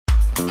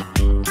Welcome.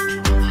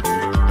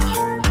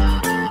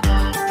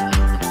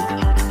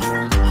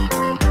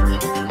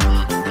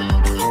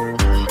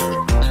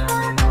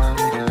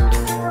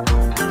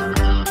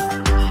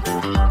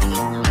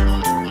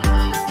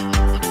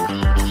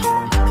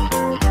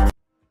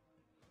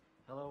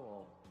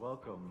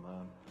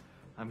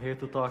 I'm here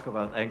to talk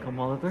about ankle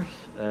monitors,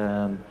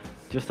 and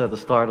just at the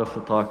start of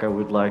the talk I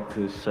would like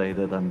to say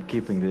that I'm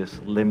keeping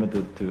this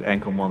limited to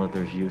ankle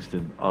monitors used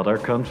in other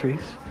countries,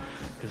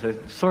 because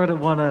I sort of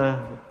want to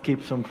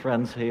keep some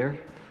friends here.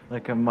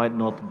 Like, I might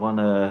not want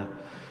to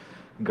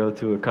go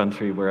to a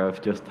country where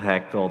I've just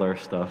hacked all their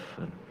stuff,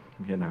 and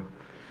you know,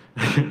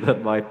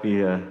 that might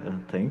be a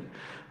thing.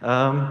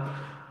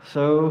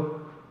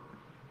 So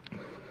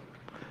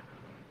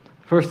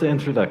first, the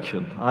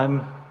introduction.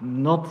 I'm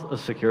not a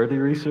security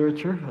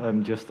researcher.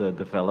 I'm just a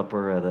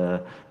developer at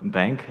a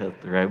bank,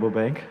 at the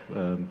Rabobank.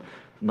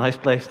 Nice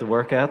place to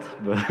work at,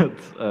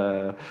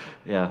 but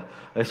yeah,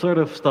 I sort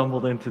of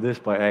stumbled into this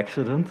by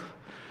accident.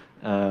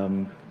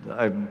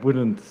 I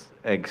wouldn't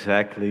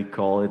exactly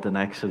call it an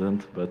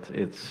accident, but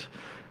it's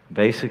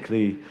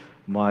basically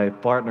my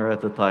partner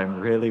at the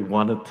time really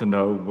wanted to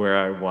know where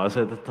I was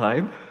at the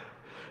time,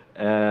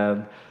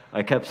 and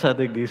I kept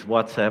sending these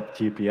WhatsApp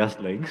GPS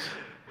links.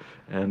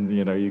 And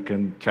you know, you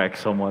can track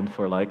someone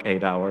for like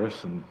 8 hours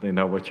and they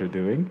know what you're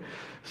doing.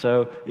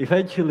 So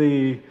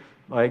eventually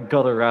I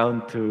got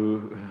around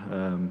to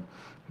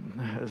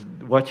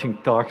watching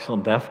talks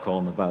on DEF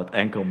CON about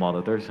ankle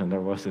monitors, and there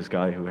was this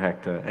guy who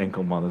hacked an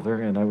ankle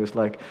monitor, and I was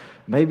like,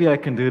 maybe I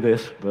can do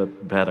this,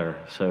 but better.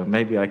 So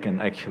maybe I can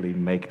actually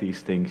make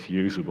these things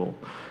usable.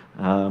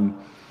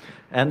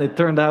 And it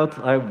turned out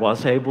I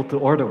was able to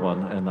order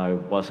one, and I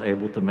was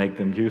able to make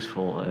them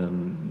useful.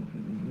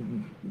 And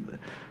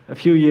a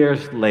few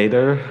years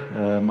later,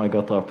 I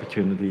got the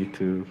opportunity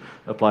to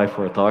apply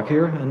for a talk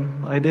here,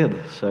 and I did.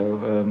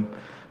 So,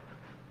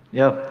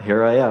 yeah,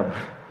 here I am.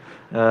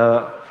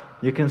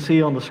 You can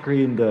see on the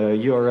screen the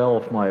URL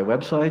of my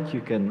website.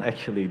 You can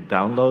actually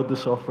download the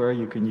software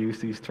you can use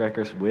these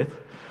trackers with.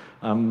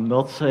 I'm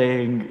not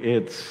saying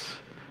it's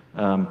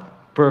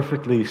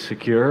perfectly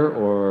secure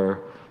or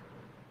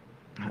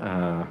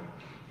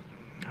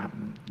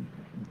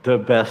the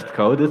best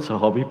code. It's a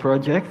hobby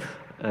project.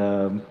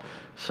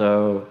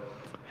 So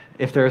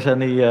if there's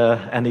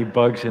any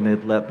bugs in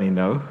it, let me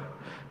know.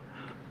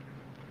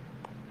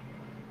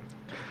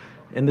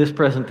 In this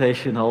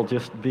presentation, I'll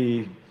just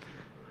be,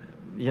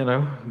 you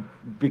know,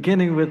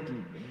 beginning with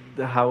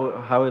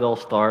how it all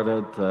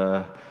started.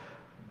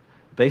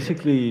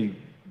 Basically,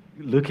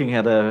 looking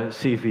at a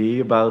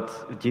CV about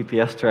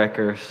GPS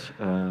trackers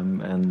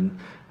and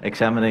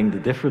examining the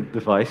different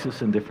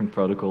devices and different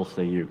protocols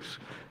they use.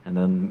 And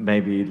then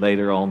maybe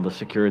later on the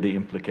security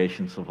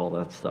implications of all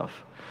that stuff.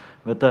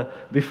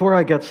 But before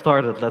I get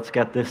started, let's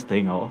get this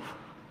thing off.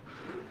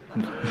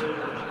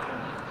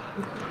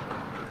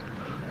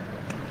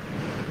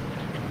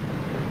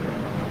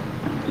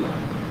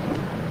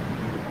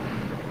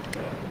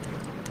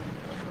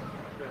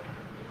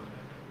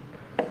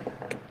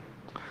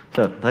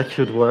 So that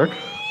should work.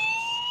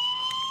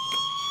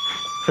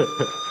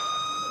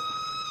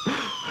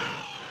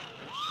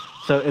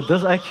 So it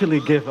does actually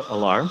give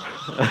alarm.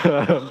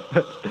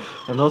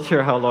 I'm not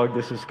sure how long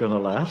this is going to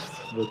last,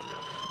 but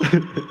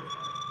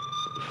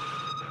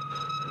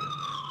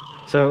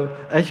so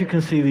as you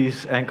can see,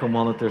 these ankle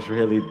monitors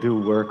really do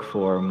work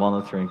for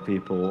monitoring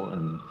people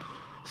and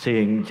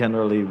seeing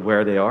generally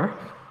where they are.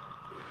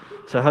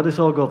 So how this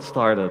all got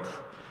started.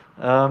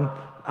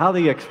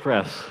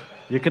 AliExpress.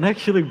 You can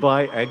actually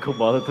buy ankle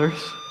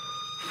monitors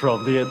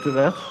from the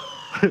internet.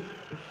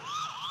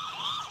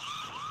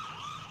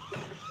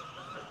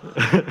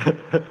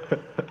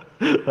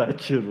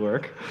 That should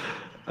work.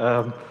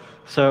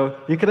 So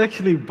you can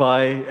actually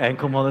buy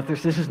ankle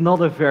monitors. This is not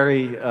a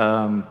very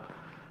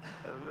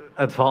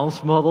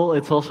advanced model.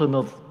 It's also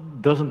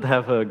doesn't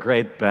have a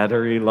great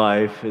battery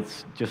life.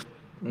 It's just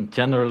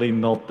generally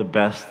not the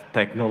best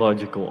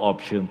technological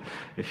option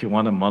if you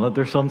want to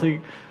monitor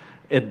something.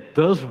 It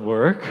does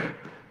work,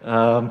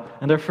 and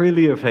they're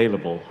freely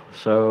available.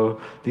 So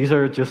these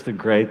are just a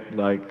great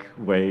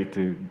way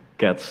to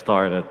get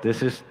started.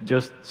 This is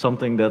just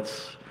something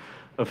that's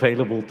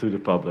available to the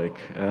public.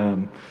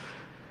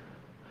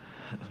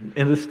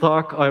 In this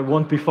talk, I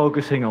won't be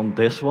focusing on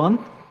this one,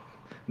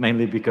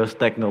 mainly because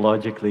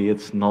technologically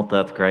it's not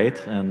that great,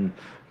 and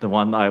the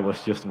one I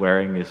was just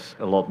wearing is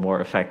a lot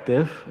more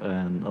effective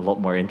and a lot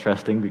more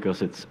interesting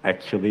because it's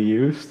actually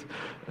used,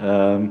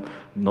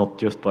 not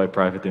just by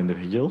private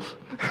individuals.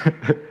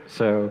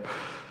 So,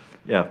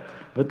 yeah,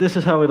 but this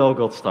is how it all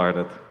got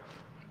started.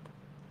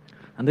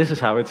 And this is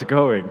how it's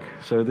going.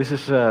 So this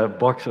is a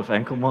box of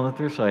ankle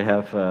monitors. I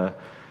have a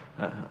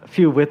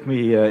few with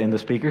me in the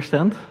speaker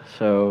stand.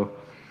 So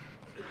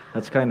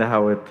that's kind of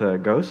how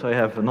it goes. I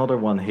have another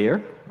one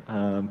here.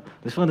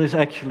 This one is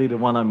actually the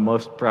one I'm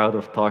most proud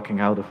of talking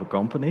out of a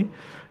company,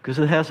 because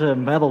it has a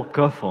metal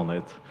cuff on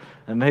it.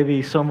 And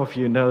maybe some of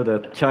you know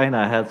that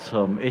China had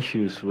some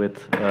issues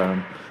with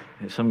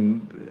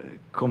some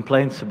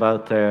complaints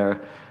about their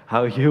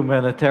how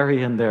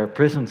humanitarian their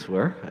prisons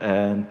were,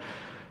 and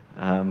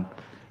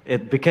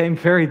it became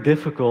very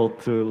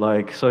difficult to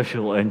like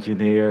social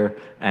engineer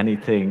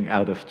anything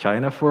out of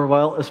China for a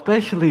while,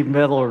 especially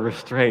metal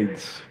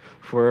restraints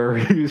for a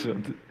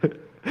reason.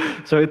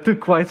 So it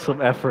took quite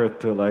some effort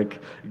to like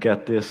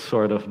get this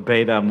sort of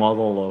beta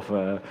model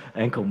of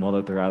ankle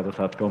monitor out of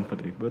that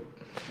company, but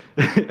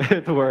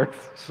it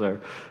worked. So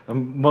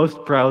I'm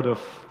most proud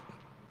of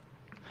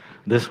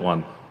this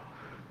one.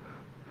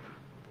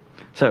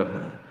 So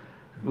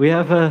we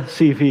have a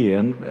CV,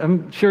 and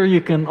I'm sure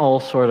you can all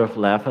sort of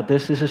laugh at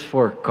this. This is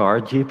for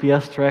car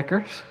GPS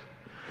trackers.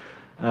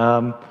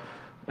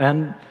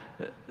 And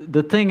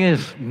the thing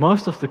is,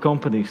 most of the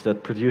companies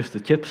that produce the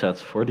chipsets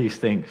for these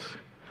things,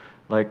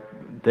 like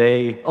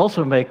they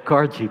also make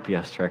car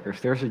GPS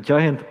trackers. There's a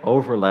giant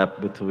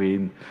overlap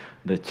between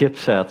the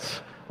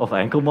chipsets of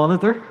ankle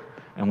monitor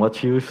and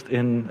what's used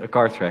in a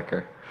car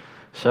tracker.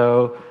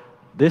 So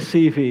this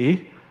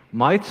CV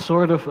might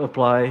sort of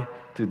apply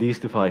to these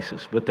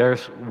devices, but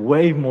there's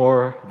way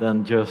more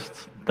than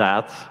just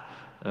that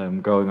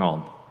going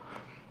on.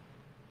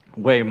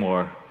 Way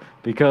more,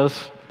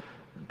 because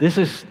this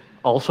is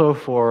also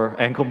for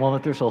ankle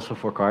monitors, also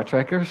for car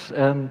trackers,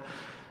 and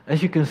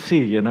as you can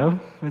see, you know,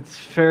 it's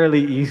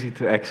fairly easy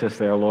to access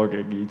their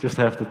logging. You just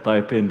have to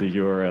type in the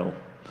URL.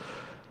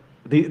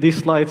 These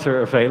slides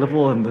are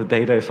available, and the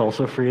data is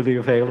also freely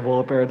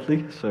available,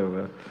 apparently,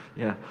 so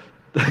yeah.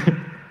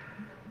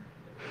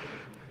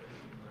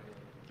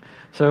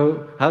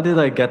 So how did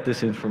I get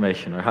this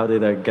information, or how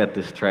did I get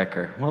this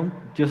tracker? Well,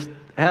 just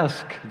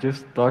ask,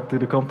 just talk to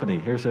the company.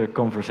 Here's a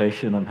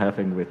conversation I'm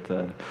having with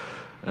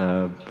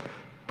a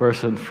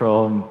person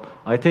from,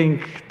 I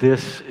think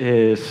this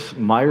is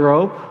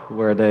MyRope,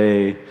 where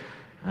they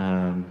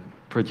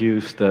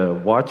produce the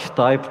watch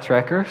type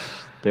trackers.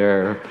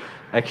 They're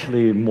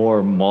actually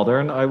more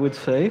modern, I would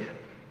say,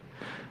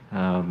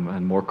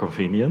 and more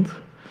convenient.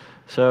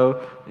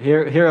 So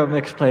here I'm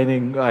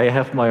explaining, I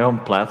have my own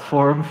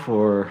platform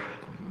for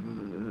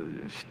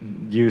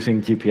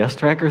using GPS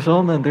trackers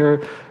on, and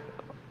they're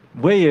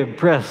way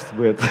impressed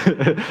with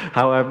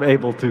how I'm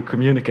able to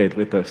communicate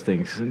with those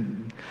things.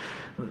 And,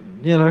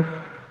 you know,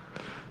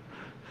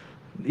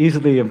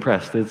 easily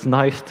impressed. It's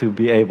nice to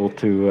be able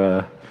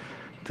to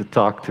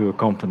talk to a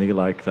company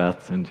like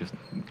that and just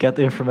get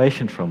the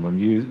information from them.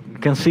 You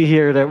can see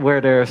here that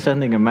where they're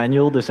sending a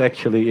manual, this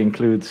actually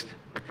includes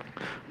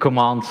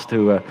commands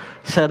to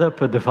set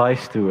up a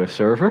device to a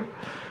server.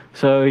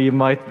 So you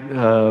might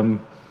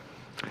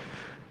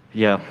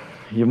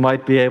you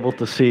might be able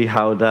to see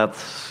how that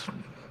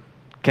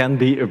can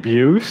be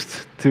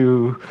abused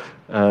to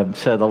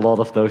set a lot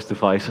of those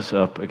devices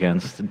up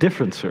against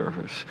different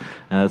servers.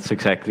 And that's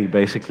exactly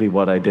basically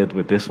what I did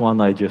with this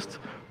one. I just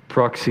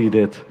proxied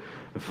it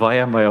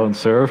via my own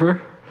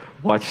server,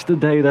 watched the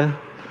data,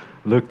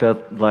 looked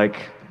at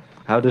like,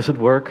 how does it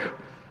work?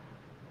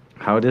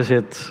 How does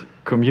it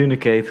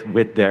communicate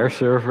with their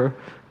server?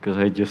 Because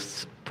I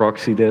just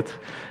proxied it.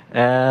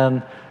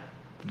 And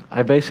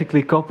I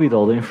basically copied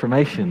all the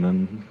information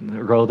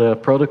and wrote a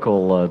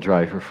protocol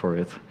driver for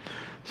it.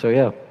 So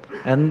yeah,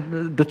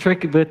 and the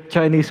trick with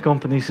Chinese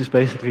companies is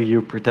basically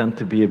you pretend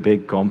to be a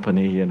big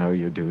company, you know,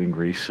 you're doing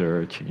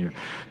research and you're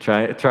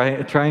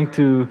trying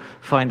to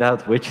find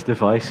out which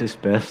device is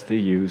best to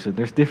use. And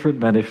there's different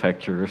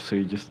manufacturers, so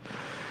you just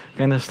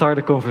kind of start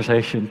a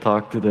conversation,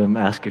 talk to them,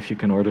 ask if you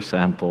can order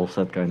samples,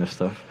 that kind of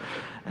stuff.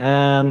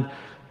 And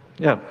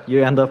yeah,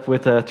 you end up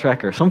with a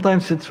tracker.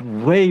 Sometimes it's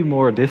way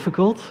more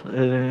difficult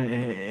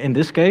in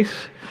this case,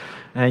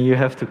 and you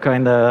have to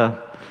kind of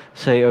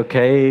say,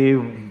 okay,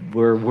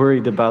 we're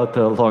worried about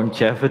the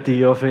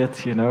longevity of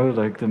it, you know,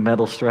 like the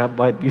metal strap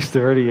might be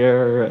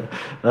sturdier,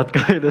 that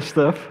kind of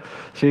stuff.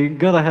 So you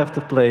gotta have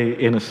to play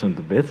innocent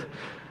a bit.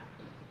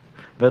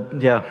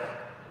 But yeah,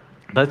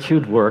 that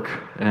should work,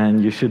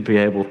 and you should be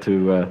able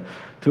to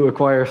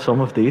acquire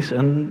some of these,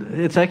 and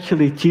it's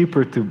actually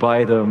cheaper to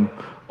buy them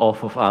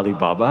off of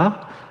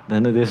Alibaba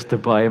than it is to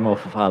buy them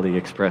off of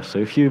AliExpress. So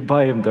if you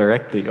buy them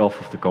directly off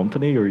of the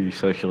company or you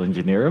social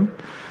engineer them,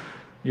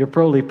 you're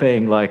probably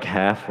paying like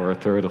half or a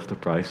third of the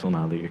price on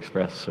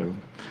AliExpress. So,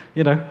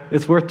 you know,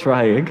 it's worth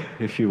trying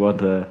if you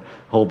want a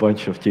whole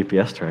bunch of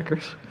GPS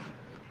trackers.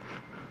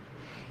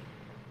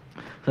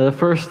 So the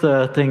first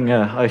thing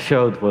I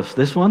showed was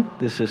this one.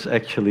 This is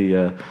actually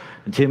a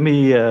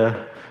Jimmy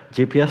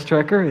GPS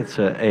tracker. It's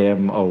a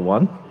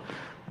AM01.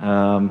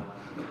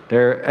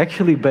 They're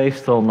actually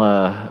based on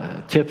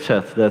a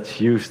chipset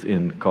that's used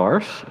in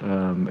cars.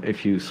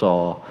 If you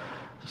saw,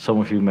 some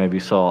of you maybe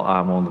saw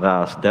Amon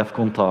Ra's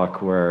DEFCON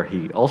talk, where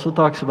he also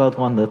talks about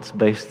one that's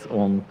based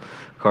on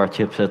car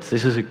chipsets.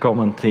 This is a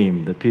common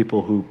theme. The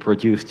people who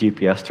produce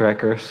GPS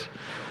trackers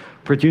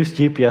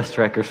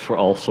for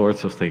all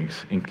sorts of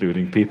things,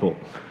 including people.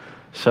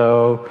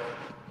 So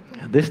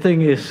this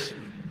thing is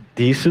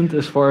decent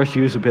as far as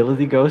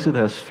usability goes. It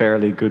has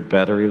fairly good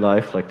battery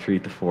life, like 3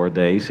 to 4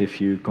 days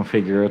if you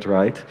configure it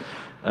right.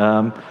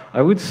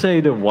 I would say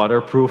the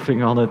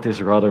waterproofing on it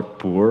is rather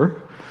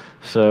poor.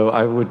 So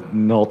I would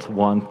not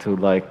want to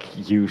like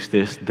use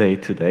this day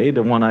to day.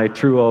 The one I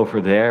threw over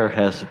there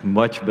has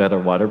much better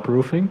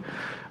waterproofing,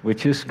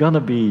 which is gonna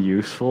be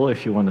useful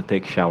if you want to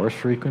take showers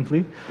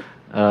frequently.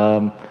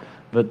 Um,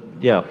 but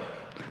yeah,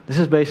 this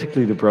is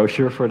basically the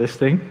brochure for this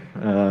thing.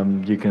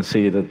 You can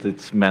see that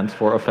it's meant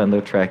for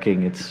offender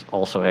tracking. It's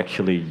also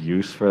actually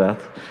used for that.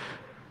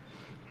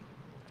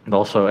 And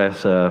also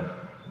as a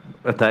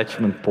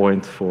attachment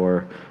point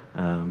for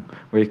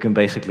where you can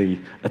basically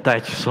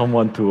attach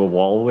someone to a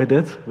wall with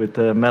it, with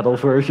the metal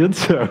version.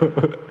 So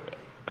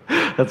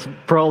that's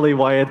probably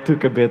why it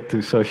took a bit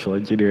to social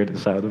engineer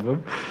this out of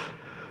them.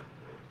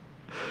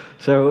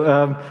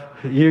 So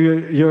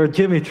your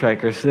Jimmy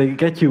trackers, they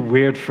get you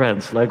weird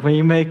friends. Like when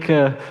you make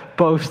a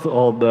post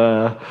on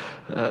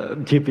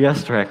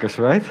GPS trackers,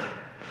 right?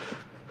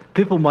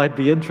 People might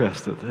be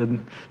interested.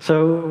 And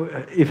so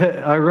if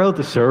I wrote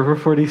a server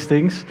for these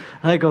things,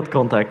 I got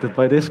contacted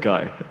by this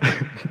guy.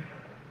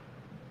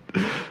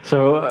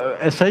 So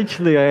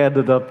essentially I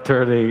ended up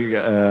turning,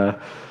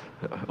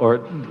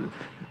 or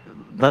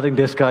letting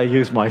this guy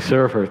use my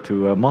server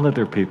to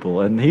monitor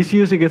people. And he's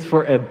using it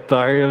for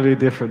entirely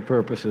different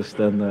purposes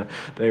than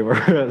they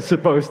were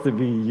supposed to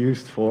be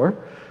used for.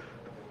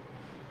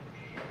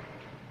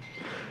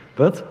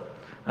 But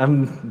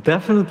I'm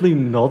definitely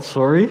not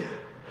sorry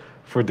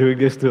for doing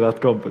this to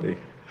that company.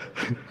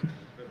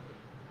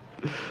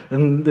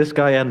 And this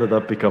guy ended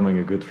up becoming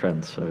a good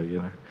friend, so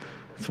you know,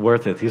 it's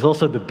worth it. He's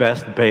also the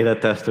best beta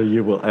tester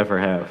you will ever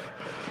have.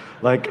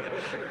 Like,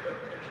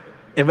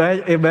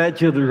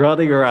 imagine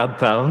running around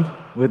town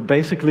with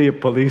basically a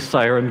police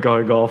siren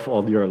going off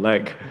on your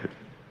leg.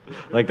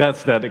 Like,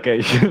 that's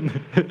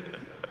dedication.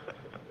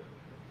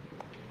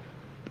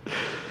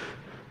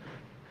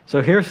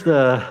 So here's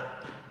the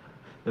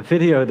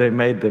video they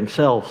made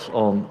themselves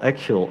on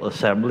actual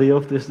assembly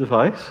of this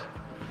device.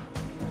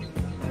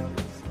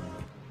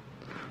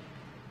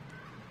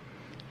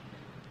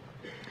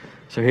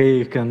 So here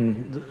you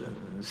can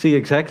see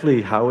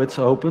exactly how it's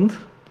opened,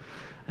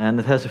 and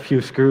it has a few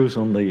screws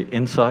on the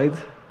inside,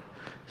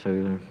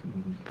 so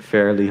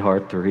fairly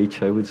hard to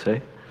reach, I would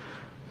say.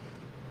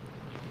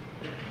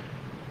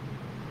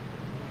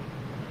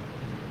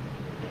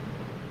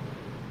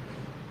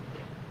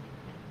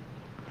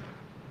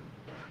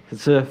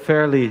 It's a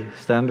fairly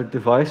standard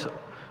device.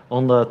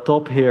 On the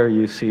top here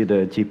you see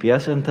the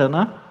GPS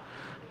antenna.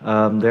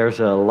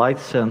 There's a light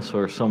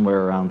sensor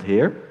somewhere around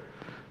here.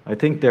 I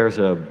think there's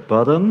a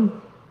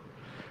button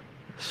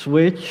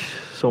switch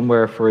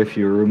somewhere for if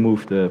you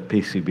remove the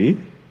PCB.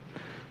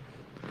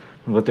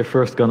 And what they're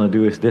first going to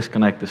do is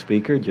disconnect the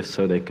speaker just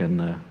so they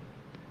can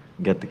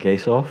get the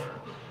case off.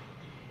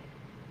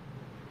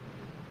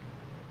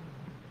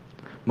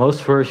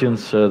 Most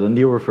versions, the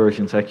newer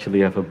versions,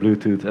 actually have a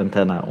Bluetooth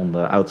antenna on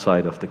the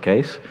outside of the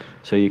case,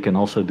 so you can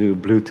also do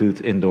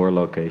Bluetooth indoor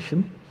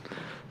location.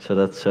 So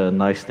that's a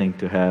nice thing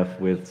to have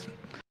with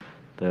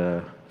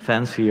the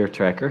fancier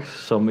trackers.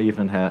 Some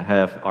even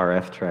have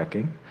RF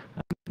tracking,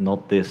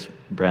 not this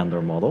brand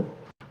or model,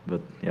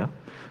 but yeah.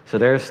 So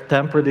there's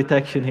tamper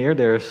detection here.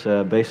 There's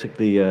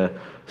basically a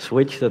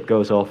switch that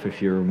goes off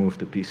if you remove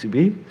the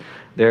PCB.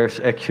 There's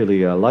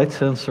actually a light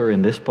sensor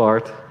in this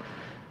part.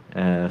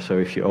 So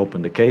if you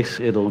open the case,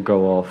 it'll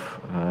go off.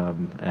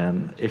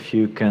 And if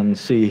you can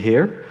see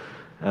here,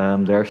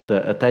 there's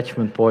the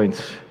attachment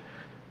points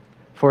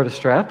for the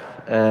strap.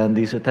 And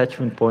these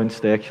attachment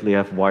points, they actually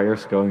have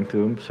wires going to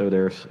them. So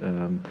there's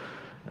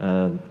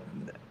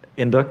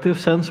inductive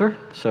sensor.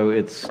 So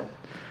it's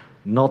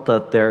not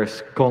that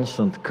there's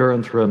constant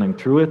current running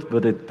through it,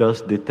 but it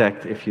does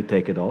detect if you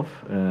take it off.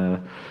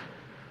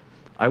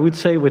 I would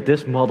say with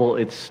this model,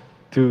 it's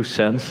too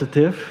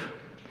sensitive.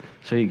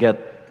 So you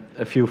get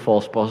a few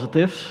false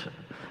positives.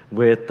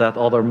 With that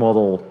other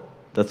model,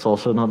 that's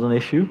also not an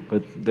issue,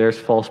 but there's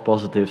false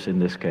positives in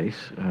this case.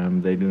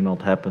 They do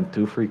not happen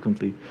too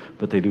frequently,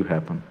 but they do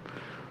happen.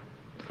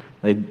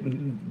 They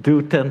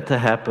do tend to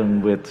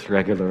happen with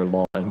regular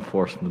law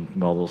enforcement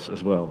models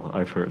as well,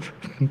 I've heard.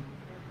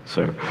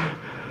 So.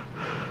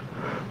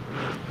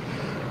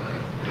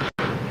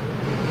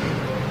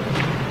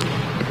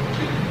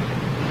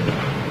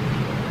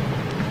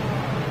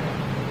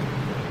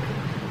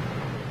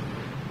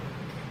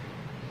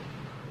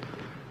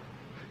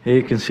 Here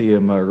you can see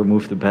him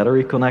remove the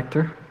battery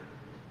connector.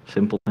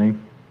 Simple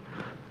thing.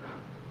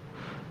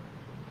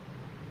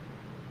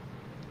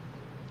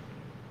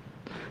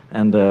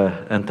 And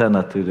the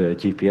antenna to the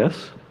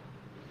GPS.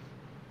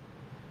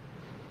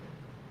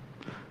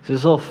 This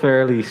is all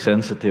fairly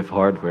sensitive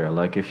hardware.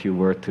 Like if you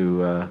were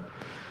to,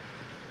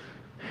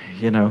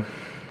 you know,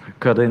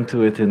 cut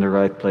into it in the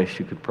right place,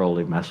 you could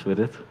probably mess with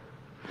it.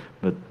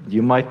 But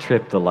you might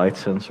trip the light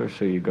sensor,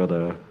 so you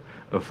gotta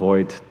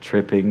avoid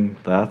tripping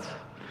that.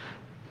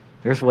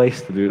 There's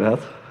ways to do that,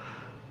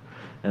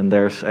 and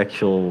there's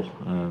actual,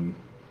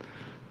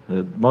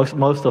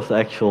 most of the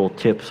actual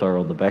chips are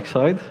on the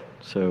backside,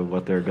 so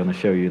what they're going to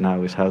show you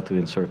now is how to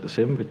insert the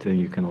SIM, but then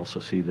you can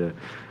also see the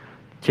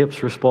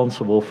chips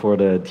responsible for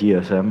the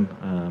GSM,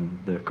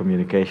 the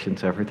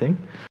communications, everything.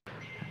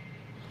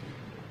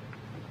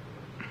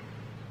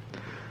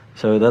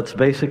 So that's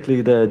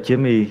basically the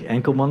Jimmy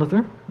ankle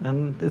monitor,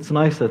 and it's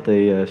nice that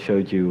they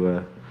showed you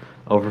an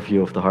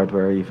overview of the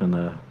hardware,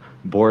 even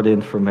board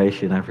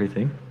information,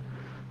 everything.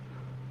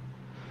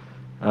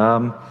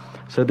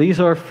 So these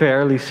are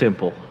fairly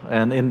simple,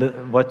 and in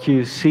what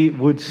you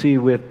would see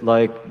with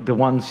like the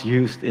ones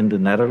used in the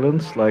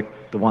Netherlands,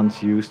 like the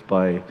ones used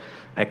by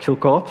actual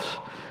cops,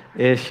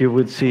 is you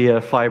would see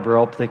a fiber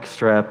optic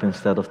strap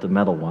instead of the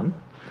metal one.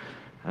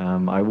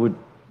 I would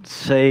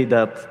say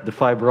that the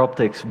fiber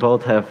optics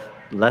both have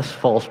less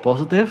false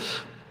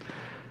positives,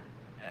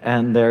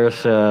 and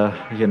there's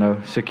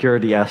a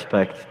security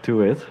aspect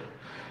to it,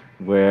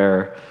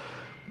 where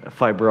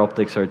fiber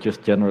optics are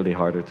just generally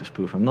harder to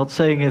spoof. I'm not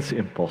saying it's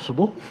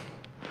impossible.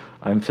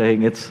 I'm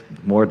saying it's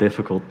more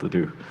difficult to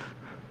do.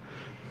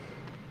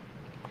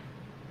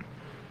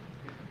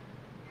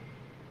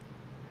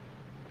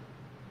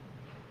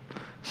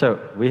 So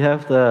we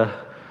have the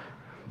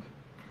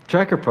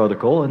tracker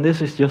protocol, and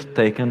this is just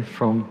taken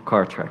from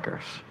car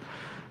trackers.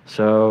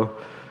 So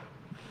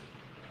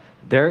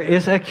there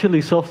is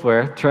actually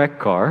software,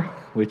 TrackCar,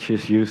 which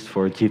is used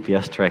for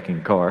GPS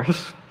tracking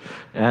cars.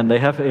 And they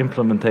have an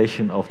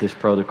implementation of this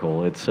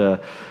protocol. It's a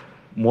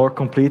more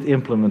complete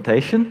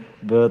implementation,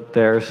 but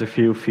there's a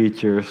few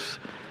features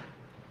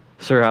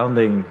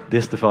surrounding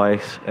this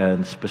device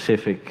and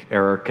specific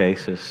error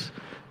cases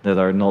that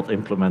are not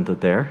implemented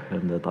there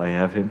and that I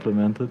have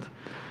implemented.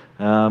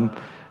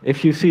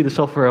 If you see the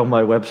software on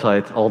my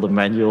website, all the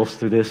manuals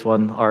to this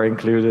one are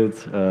included,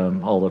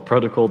 all the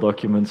protocol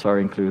documents are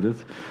included.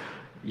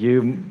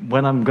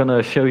 When I'm going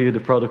to show you the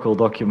protocol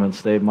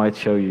documents, they might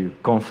show you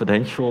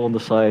confidential on the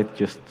site.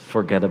 Just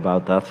forget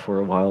about that for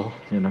a while.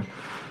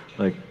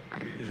 Like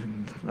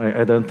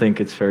I don't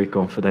think it's very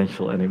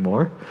confidential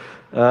anymore.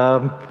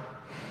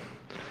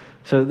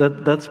 So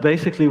that's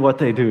basically what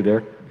they do.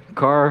 They're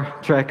car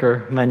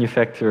tracker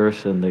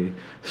manufacturers, and they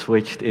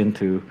switched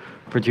into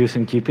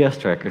producing GPS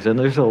trackers. And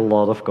there's a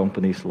lot of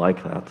companies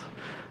like that.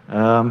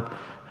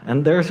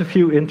 And there's a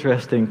few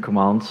interesting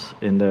commands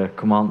in the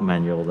command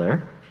manual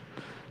there.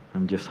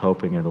 I'm just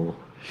hoping it'll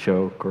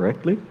show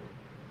correctly.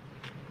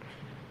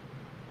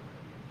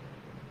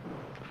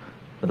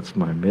 That's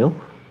my mail.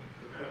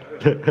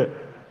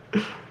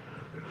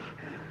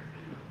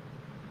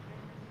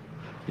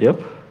 Yep,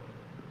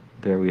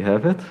 there we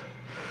have it.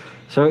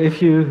 So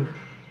if you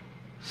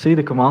see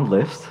the command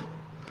list,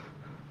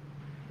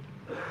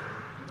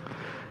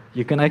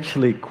 you can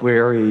actually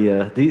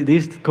query,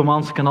 these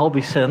commands can all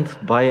be sent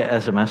via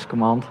SMS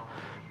command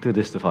to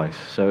this device.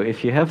 So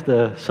if you have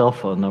the cell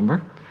phone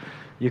number,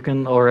 you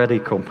can already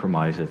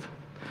compromise it.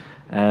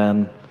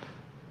 And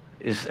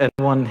is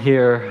anyone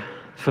here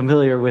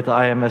familiar with the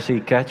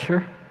IMSE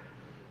catcher?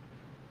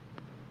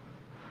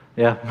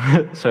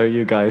 Yeah, so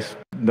you guys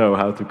know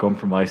how to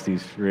compromise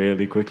these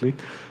really quickly.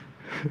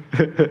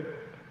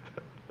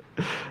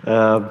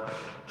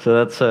 So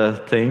that's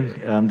a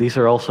thing. These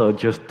are also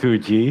just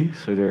 2G,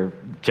 so they're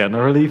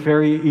generally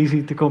very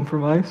easy to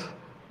compromise.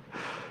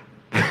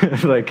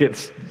 Like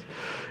it's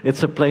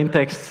a plain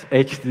text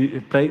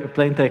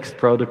plain text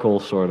protocol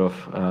sort of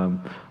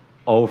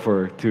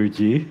over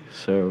 2G.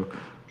 So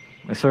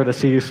I sort of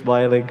see you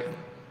smiling.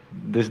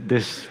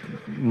 This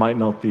might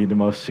not be the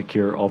most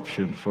secure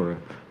option for a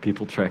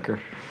people tracker.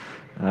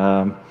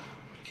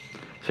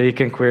 So you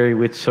can query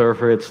which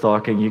server it's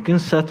talking. You can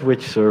set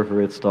which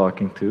server it's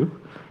talking to.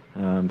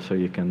 So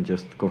you can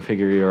just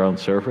configure your own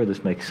server.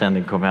 This makes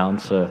sending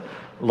commands a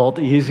lot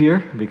easier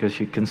because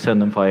you can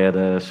send them via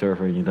the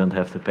server and you don't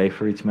have to pay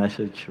for each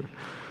message.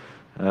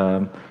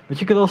 But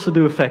you can also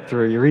do a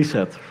factory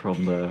reset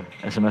from the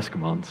SMS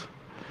commands.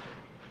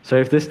 So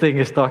if this thing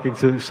is talking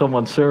to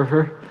someone's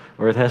server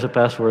or it has a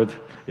password,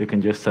 you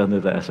can just send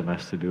it an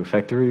SMS to do a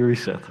factory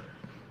reset.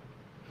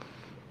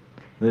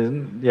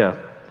 Then, yeah.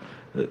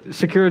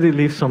 Security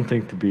leaves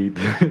something to be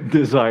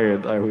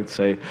desired, I would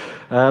say.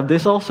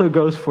 This also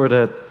goes for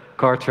the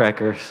car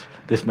trackers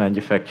this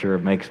manufacturer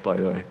makes, by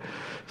the way.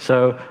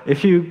 So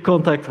if you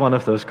contact one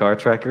of those car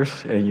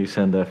trackers and you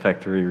send a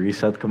factory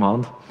reset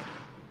command,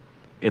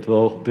 it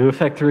will do a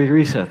factory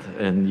reset,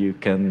 and you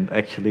can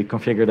actually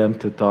configure them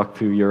to talk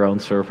to your own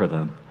server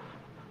then.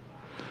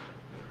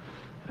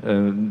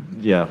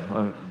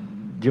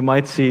 You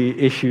might see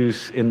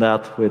issues in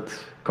that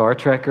with car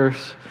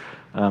trackers.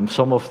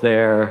 Some of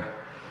their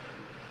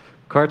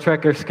car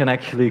trackers can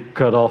actually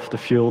cut off the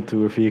fuel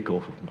to a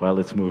vehicle while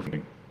it's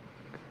moving.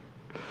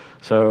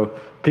 So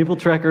people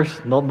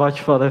trackers, not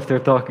much fun if they're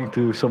talking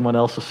to someone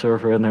else's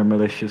server, and their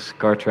malicious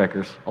car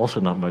trackers, also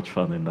not much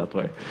fun in that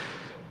way.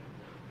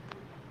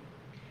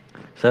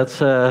 So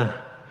that's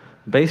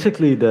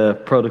basically the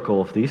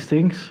protocol of these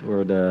things,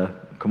 or the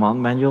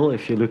command manual.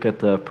 If you look at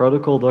the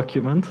protocol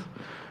document,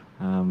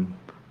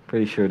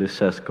 pretty sure this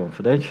says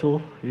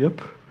confidential.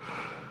 Yep.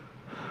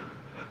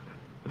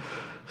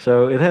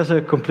 So it has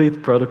a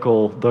complete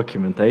protocol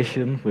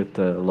documentation with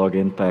the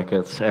login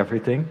packets,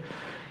 everything.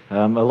 A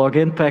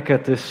login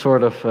packet is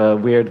sort of a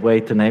weird way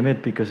to name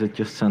it because it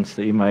just sends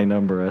the email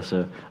number as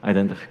an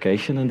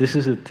identification. And this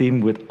is a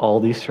team with all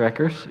these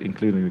trackers,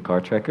 including the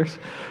car trackers.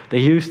 They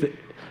use the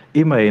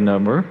IMEI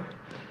number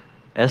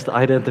as the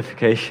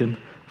identification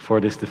for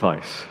this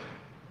device.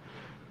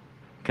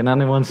 Can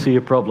anyone see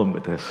a problem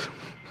with this?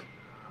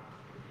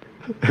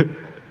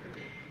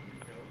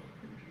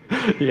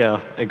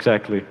 Yeah,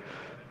 exactly.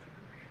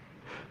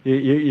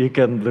 You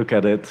can look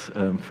at it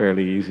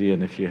fairly easy,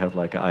 and if you have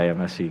like an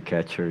IMSI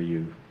catcher,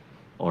 you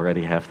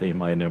already have the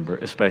IMEI number,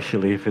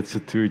 especially if it's a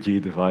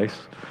 2G device,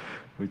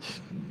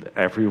 which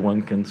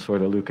everyone can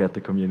sort of look at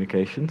the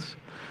communications.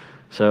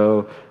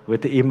 So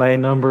with the IMEI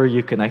number,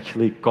 you can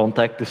actually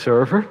contact the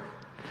server,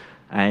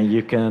 and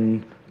you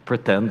can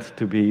pretend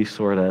to be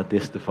sort of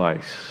this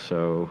device.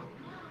 So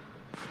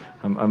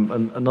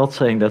I'm not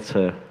saying that's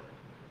a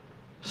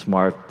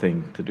smart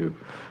thing to do,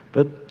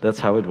 but that's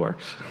how it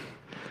works.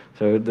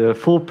 So the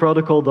full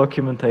protocol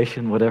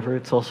documentation, whatever,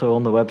 it's also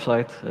on the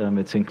website.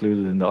 It's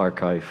included in the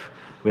archive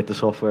with the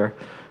software,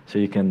 so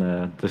you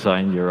can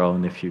design your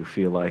own if you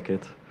feel like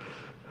it.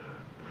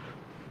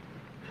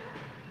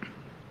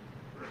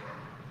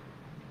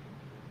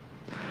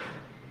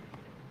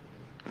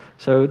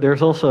 So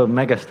there's also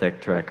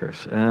Megastack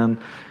trackers, and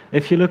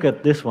if you look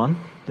at this one,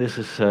 this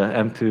is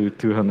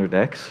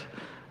M2-200X,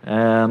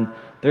 and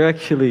they're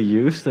actually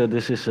used.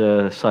 This is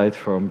a site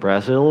from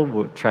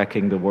Brazil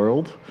tracking the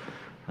world.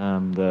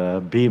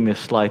 The beam is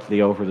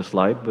slightly over the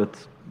slide, but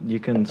you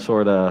can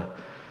sort of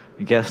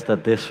guess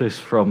that this is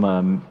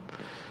from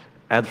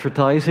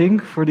advertising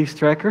for these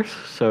trackers.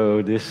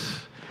 So this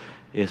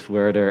is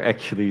where they're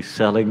actually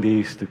selling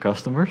these to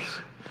customers.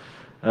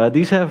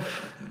 These have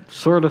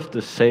sort of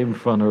the same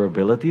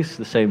vulnerabilities,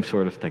 the same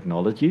sort of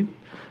technology.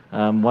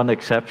 One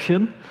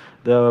exception,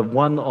 the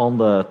one on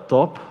the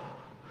top,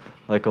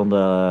 like on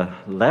the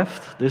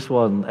left, this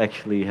one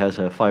actually has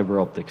a fiber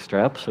optic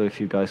strap. So if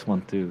you guys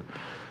want to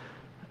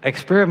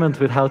experiment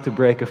with how to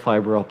break a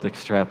fiber optic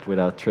strap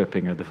without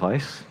tripping a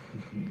device,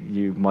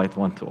 you might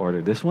want to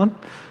order this one.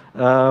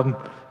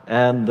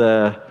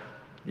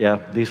 Yeah,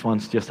 these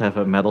ones just have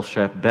a metal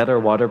strap, better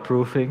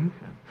waterproofing,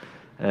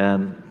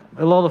 and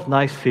a lot of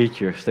nice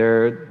features.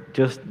 They're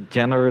just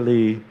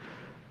generally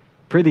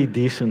pretty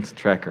decent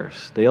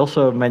trackers. They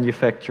also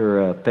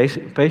manufacture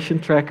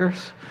patient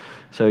trackers.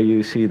 So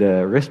you see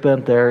the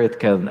wristband there, it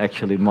can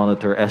actually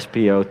monitor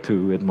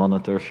SpO2, it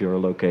monitors your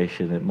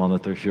location, it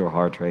monitors your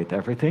heart rate,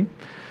 everything.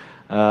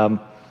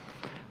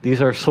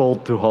 These are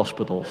sold to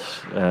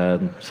hospitals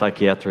and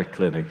psychiatric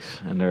clinics,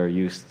 and they're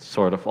used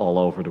sort of all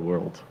over the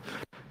world.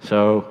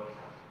 So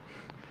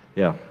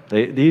yeah,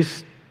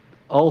 these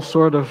all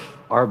sort of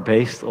are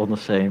based on the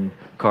same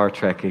car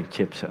tracking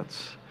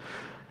chipsets.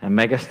 And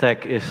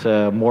Megastack is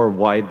a more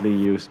widely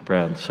used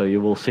brand. So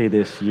you will see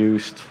this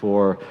used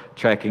for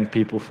tracking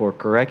people for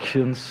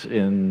corrections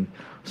in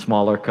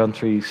smaller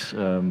countries,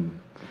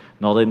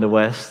 not in the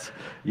West.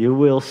 You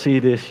will see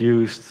this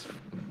used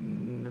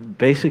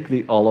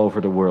basically all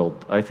over the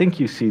world. I think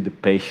you see the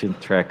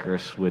patient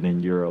trackers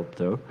within Europe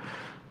though,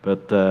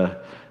 but the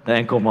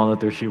ankle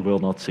monitors you will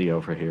not see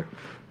over here.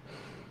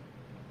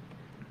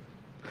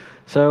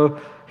 So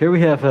here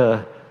we have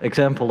a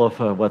example of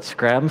what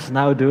Scram's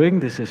now doing.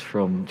 This is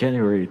from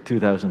January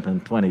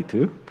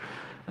 2022.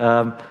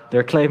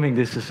 They're claiming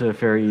this is a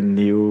very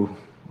new,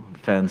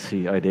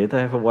 fancy idea. I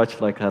have a watch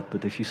like that,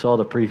 but if you saw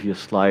the previous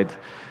slide,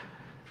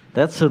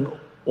 that's an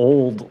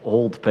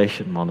old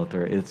patient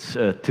monitor. It's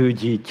a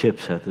 2G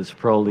chipset. It's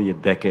probably a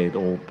decade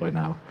old by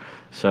now.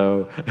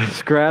 So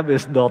Scram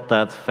is not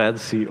that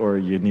fancy or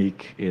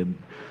unique in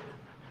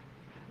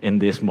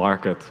this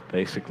market,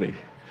 basically.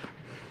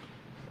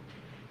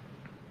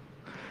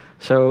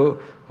 So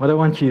what I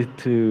want you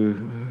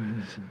to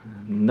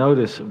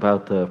notice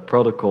about the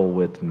protocol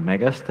with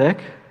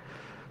Megastack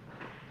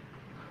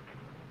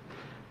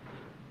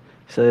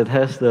is that it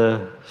has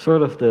the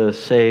sort of the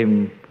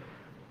same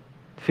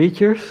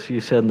features.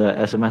 You send the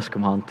SMS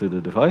command to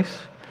the device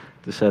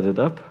to set it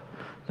up,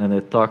 then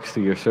it talks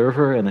to your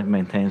server and it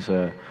maintains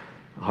a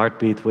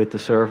heartbeat with the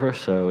server.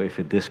 So if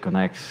it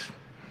disconnects,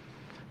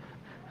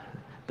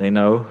 they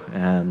know,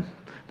 and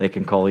they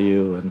can call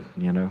you and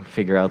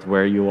figure out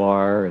where you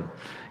are and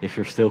if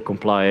you're still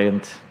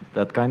compliant,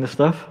 that kind of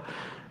stuff.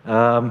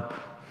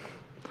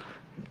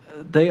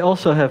 They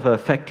also have a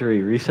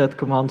factory reset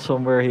command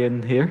somewhere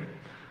in here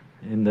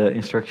in the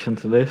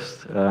instructions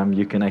list.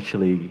 You can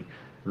actually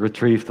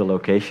retrieve the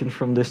location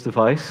from this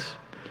device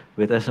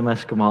with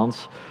SMS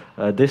commands.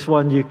 This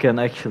one you can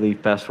actually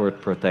password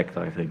protect,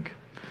 I think.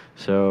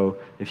 So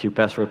if you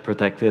password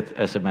protect it,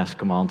 SMS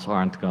commands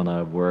aren't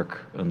gonna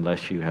work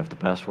unless you have the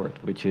password,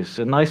 which is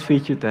a nice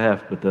feature to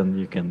have, but then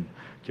you can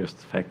just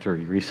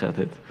factory reset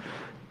it.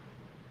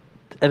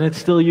 And it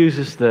still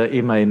uses the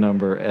IMEI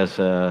number as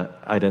an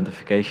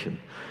identification.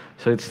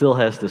 So it still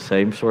has the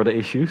same sort of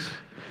issues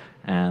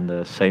and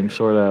the same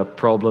sort of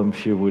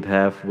problems you would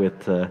have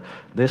with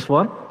this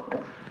one,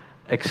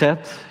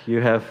 except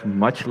you have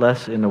much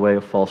less in the way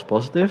of false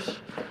positives.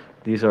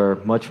 These are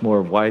much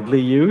more widely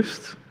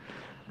used.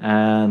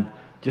 And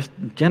just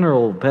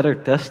general better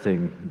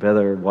testing,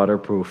 better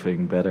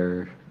waterproofing,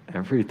 better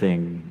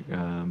everything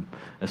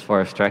as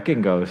far as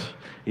tracking goes,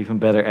 even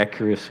better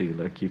accuracy.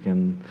 Like you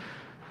can,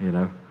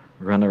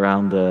 run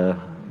around the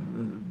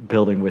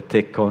building with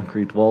thick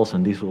concrete walls,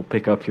 and these will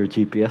pick up your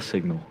GPS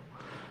signal.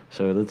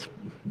 So that's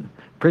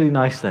pretty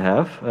nice to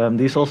have.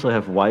 These also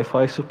have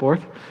Wi-Fi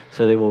support,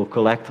 so they will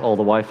collect all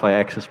the Wi-Fi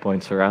access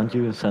points around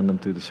you and send them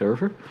to the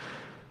server,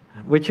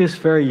 which is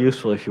very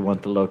useful if you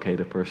want to locate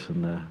a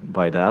person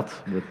by that.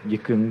 But you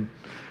can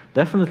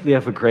definitely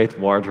have a great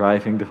war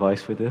driving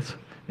device with this.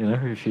 You know,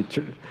 if you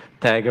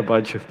tag a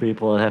bunch of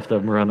people and have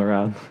them run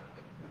around.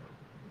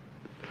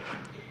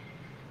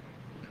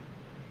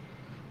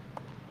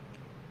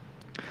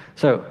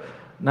 So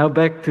now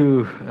back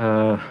to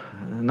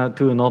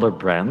another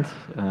brand,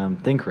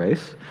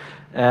 ThinkRace.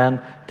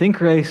 And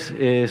ThinkRace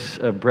is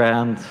a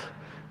brand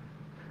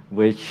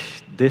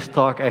which this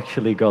talk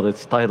actually got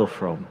its title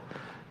from.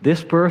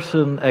 This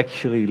person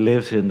actually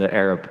lives in the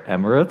Arab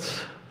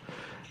Emirates,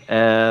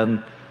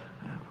 and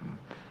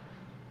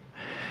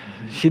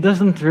she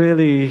doesn't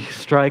really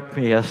strike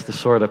me as the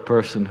sort of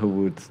person who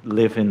would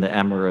live in the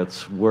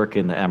Emirates, work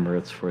in the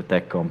Emirates for a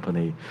tech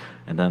company,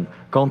 and then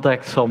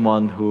contact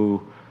someone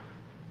who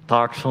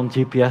talks on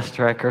GPS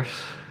trackers,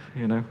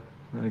 you know.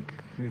 Like,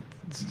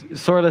 it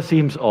sort of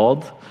seems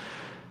odd.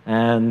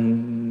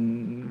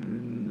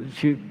 And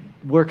she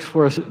works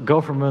for a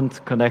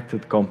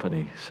government-connected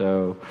company,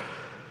 so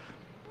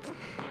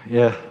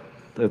yeah,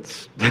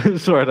 that's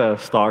sort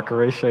of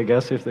stalkerish, I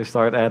guess, if they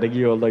start adding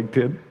you on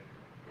LinkedIn.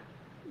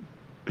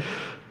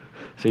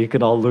 So you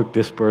can all look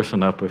this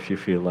person up if you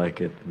feel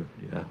like it.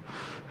 Yeah.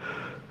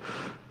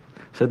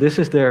 So this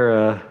is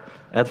their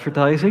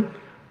advertising.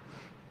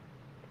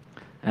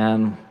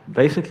 And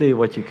basically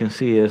what you can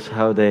see is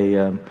how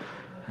they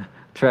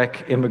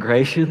track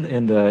immigration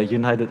in the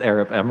United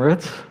Arab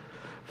Emirates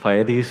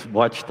via these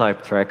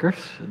watch-type trackers.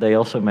 They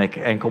also make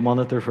ankle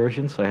monitor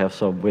versions. I have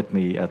some with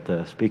me at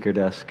the speaker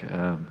desk.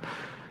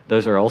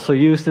 Those are also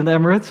used in the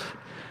Emirates.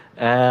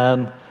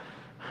 And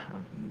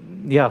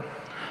yeah,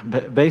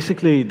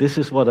 basically this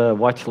is what a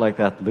watch like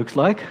that looks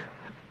like.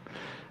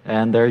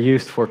 And they're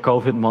used for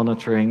COVID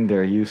monitoring.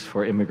 They're used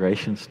for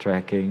immigrations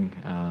tracking.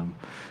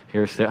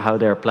 Here's how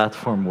their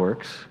platform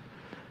works.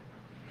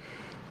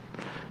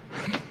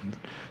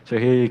 So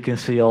here you can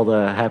see all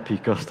the happy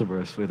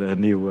customers with a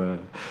new,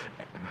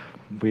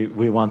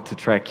 we want to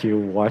track you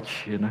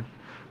watch, you know.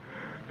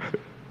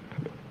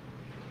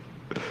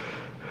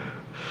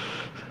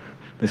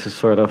 This is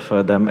sort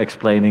of them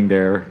explaining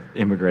their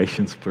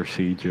immigrations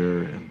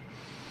procedure and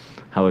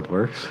how it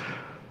works.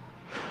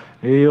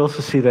 Here you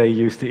also see they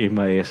use the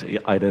email as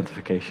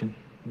identification.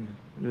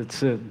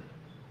 It's a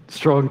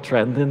strong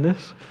trend in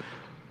this.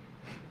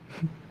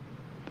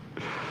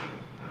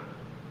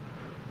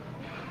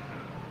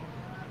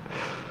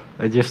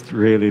 I just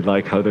really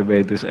like how they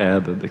made this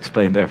ad and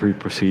explained every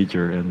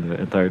procedure in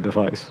the entire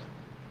device.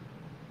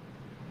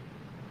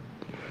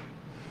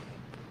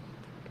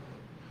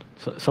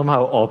 So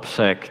somehow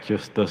OPSEC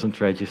just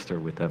doesn't register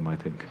with them, I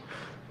think.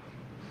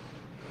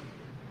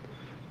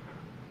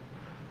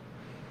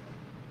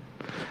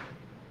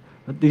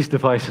 But these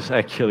devices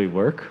actually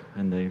work,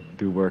 and they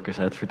do work as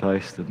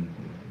advertised. And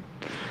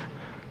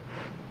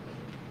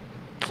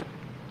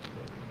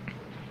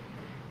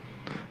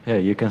yeah,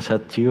 you can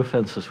set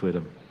geofences with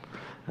them.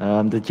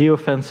 The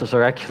geofences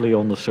are actually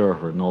on the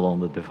server, not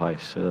on the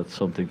device, so that's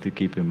something to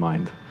keep in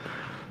mind.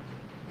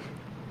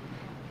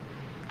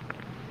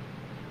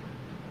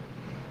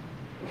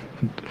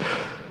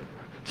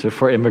 So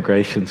for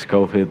immigrations,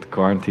 COVID,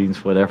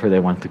 quarantines, whatever, they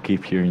want to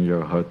keep you in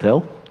your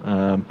hotel.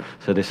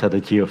 So they set a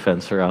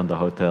geofence around the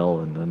hotel,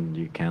 and then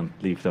you can't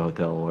leave the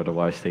hotel,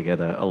 otherwise they get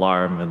an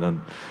alarm, and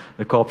then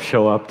the cops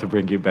show up to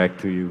bring you back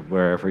to you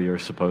wherever you're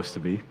supposed to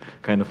be.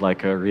 Kind of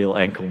like a real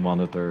ankle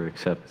monitor,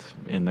 except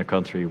in a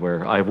country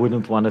where I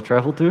wouldn't want to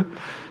travel to,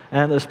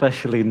 and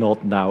especially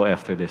not now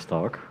after this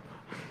talk.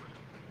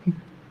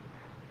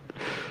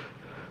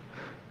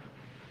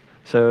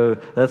 So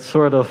that's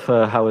sort of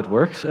how it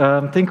works.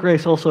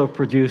 ThinkRace also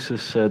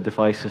produces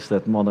devices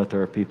that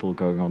monitor people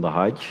going on the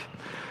Hajj.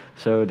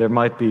 So there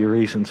might be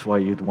reasons why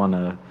you'd want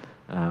to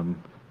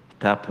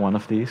tap one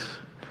of these,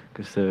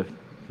 because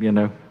you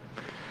know,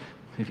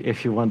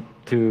 if you want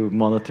to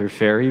monitor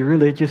very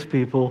religious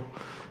people,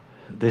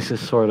 this is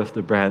sort of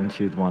the brand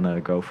you'd want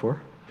to go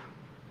for.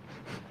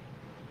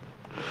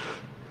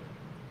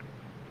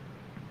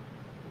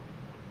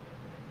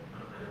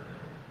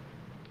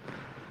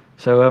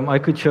 So I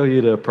could show you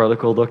the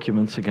protocol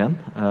documents again.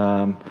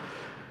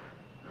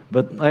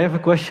 But I have a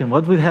question.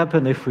 What would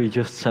happen if we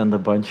just send a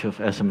bunch of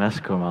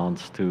SMS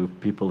commands to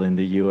people in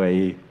the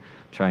UAE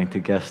trying to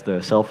guess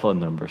the cell phone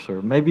numbers?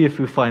 Or maybe if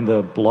we find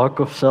a block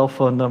of cell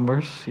phone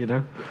numbers, you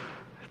know,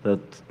 that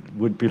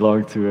would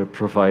belong to a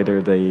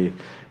provider they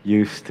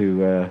use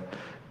to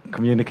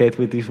communicate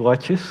with these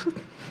watches?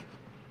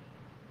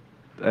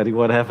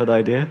 Anyone have an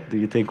idea? Do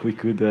you think we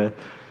could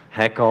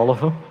hack all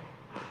of them?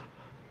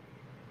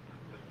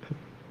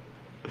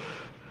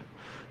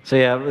 So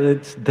yeah,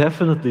 it's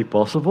definitely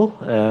possible,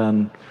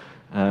 and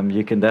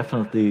you can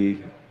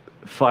definitely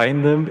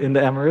find them in the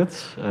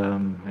Emirates,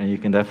 and you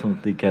can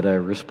definitely get a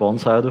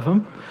response out of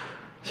them.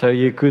 So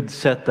you could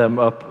set them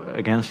up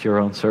against your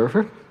own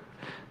server,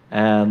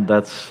 And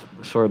that's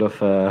sort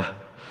of a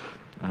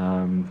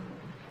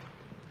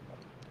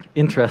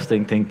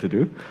interesting thing to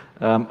do.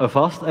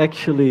 Avast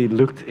actually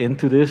looked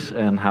into this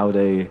and how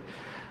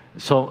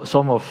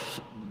some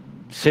of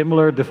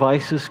similar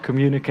devices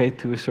communicate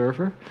to a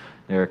server.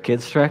 There are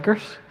kids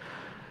trackers.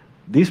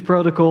 These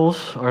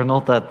protocols are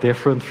not that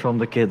different from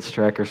the kids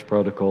trackers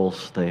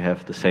protocols. They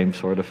have the same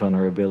sort of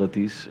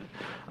vulnerabilities.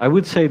 I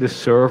would say the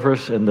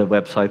servers and the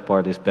website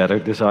part is better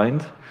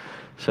designed.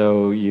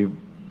 So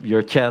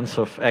your chance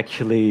of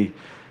actually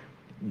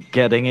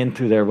getting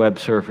into their web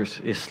servers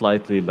is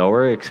slightly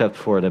lower, except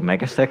for the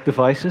Megastack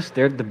devices.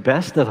 They're the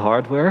best at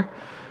hardware,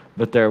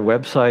 but their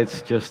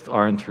websites just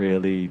aren't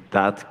really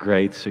that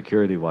great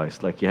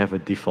security-wise. Like you have a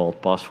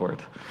default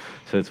password.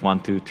 So it's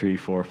 1, 2, 3,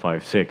 4,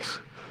 5, 6.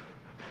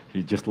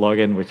 You just log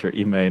in with your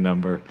email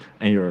number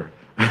and your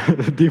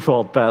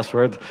default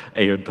password,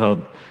 and you're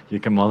done. You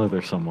can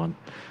monitor someone.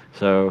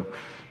 So,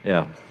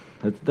 yeah,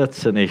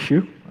 that's an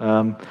issue.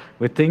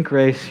 With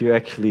ThinkRace, you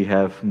actually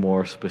have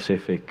more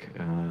specific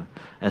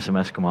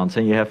SMS commands,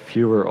 and you have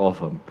fewer of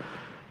them.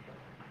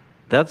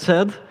 That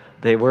said,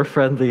 they were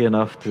friendly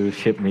enough to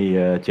ship me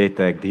a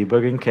JTAG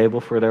debugging cable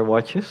for their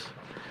watches.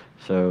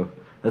 So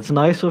that's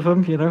nice of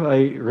them, you know,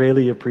 I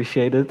really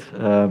appreciate it.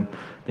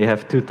 They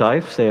have two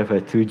types. They have a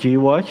 2G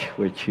watch,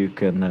 which you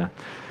can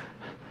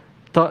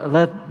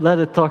let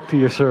it talk to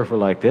your server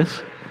like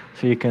this.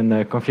 So you can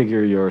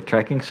configure your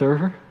tracking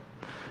server.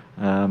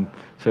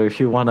 So if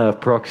you want to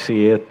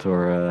proxy it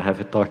or have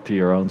it talk to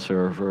your own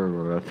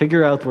server or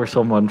figure out where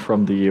someone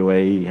from the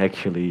UAE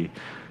actually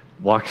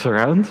walks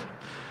around,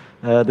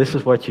 this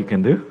is what you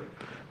can do.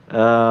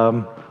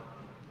 And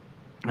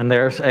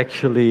there's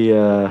actually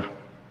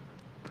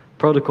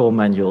protocol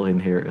manual in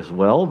here as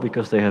well,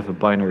 because they have a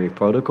binary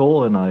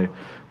protocol, and I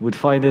would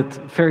find it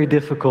very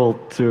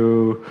difficult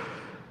to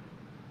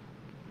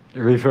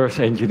reverse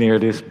engineer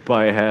this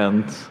by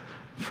hand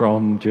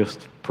from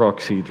just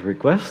proxied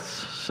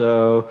requests.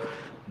 So,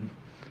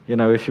 you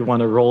know, if you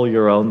want to roll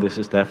your own, this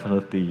is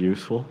definitely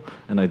useful.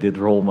 And I did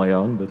roll my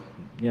own, but,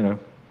 you know,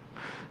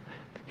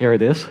 here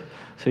it is.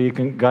 So you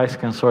guys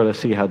can sort of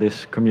see how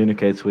this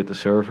communicates with the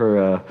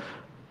server.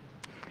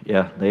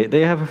 Yeah,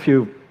 they have a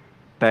few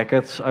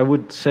packets. I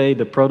would say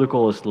the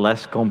protocol is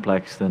less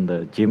complex than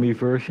the Jimmy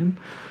version,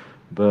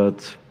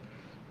 but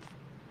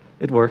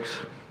it works.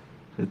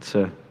 It's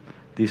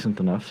decent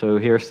enough. So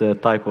here's the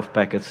type of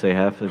packets they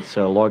have. It's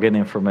login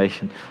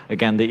information.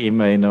 Again, the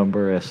email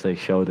number as they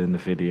showed in the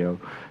video.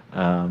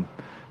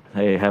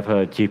 They have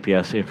a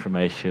GPS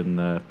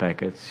information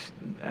package,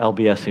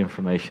 LBS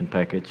information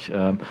package.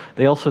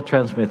 They also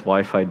transmit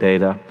Wi-Fi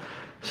data.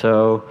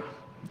 So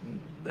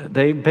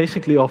they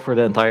basically offer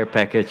the entire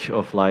package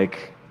of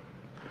like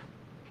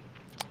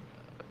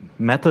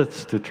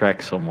methods to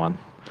track someone.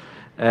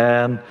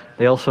 And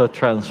they also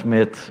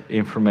transmit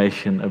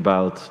information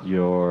about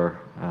your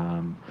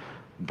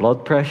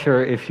blood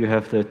pressure if you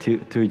have the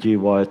 2G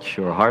watch,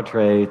 your heart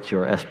rate,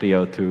 your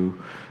SpO2.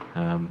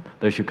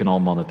 Those you can all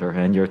monitor,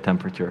 and your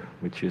temperature,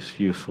 which is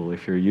useful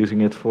if you're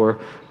using it for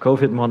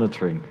COVID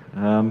monitoring.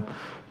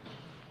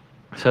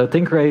 So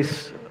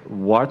ThinkRace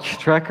watch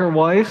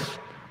tracker-wise,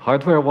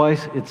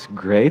 hardware-wise, it's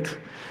great.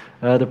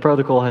 The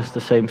protocol has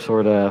the same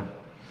sort of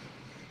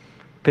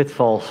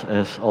pitfalls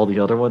as all the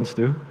other ones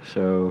do.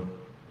 So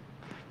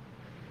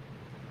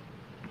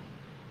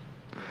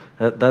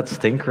that's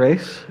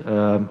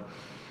ThinkRace.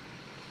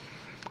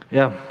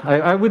 Yeah,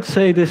 I would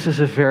say this is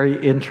a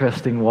very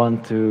interesting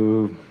one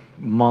to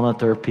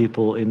monitor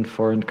people in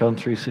foreign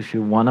countries if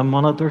you want to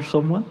monitor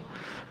someone,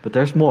 but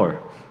there's more.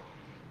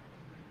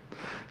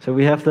 So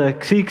we have the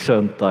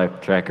Xeexon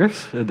type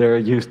trackers. They're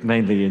used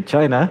mainly in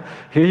China.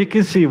 Here you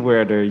can see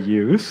where they're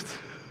used.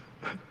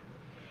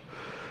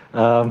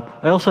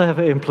 I also have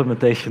an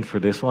implementation for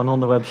this one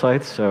on the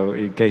website, so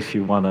in case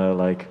you want to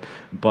like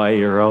buy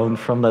your own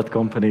from that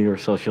company or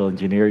social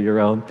engineer your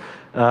own.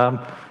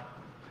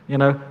 You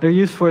know, they're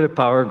used for the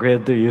power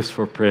grid, they're used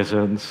for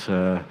prisons.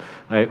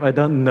 I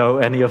don't know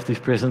any of these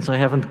prisons. I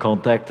haven't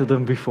contacted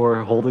them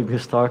before holding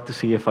this talk to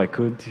see if I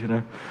could, you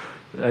know.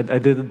 I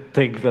didn't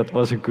think that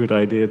was a good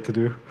idea to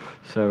do.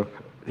 So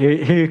here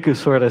you can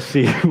sort of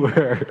see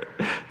where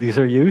these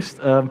are used.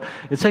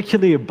 It's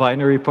actually a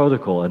binary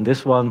protocol, and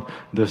this one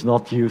does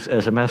not use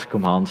SMS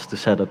commands to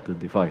set up the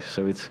device.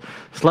 So it's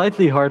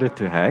slightly harder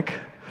to hack.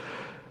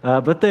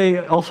 But they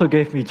also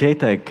gave me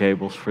JTAG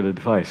cables for the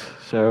device.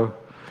 So,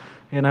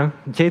 you know,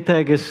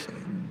 JTAG is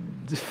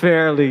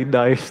fairly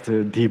nice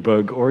to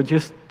debug, or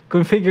just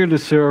configure the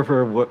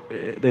server what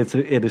it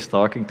is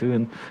talking to,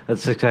 and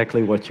that's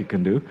exactly what you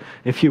can do.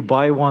 If you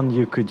buy one,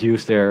 you could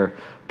use their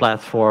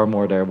platform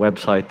or their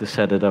website to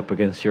set it up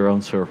against your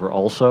own server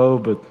also,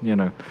 but you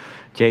know,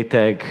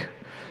 JTAG,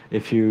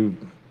 if you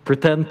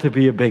pretend to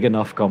be a big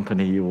enough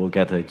company, you will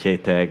get a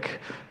JTAG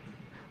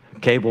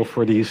cable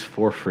for these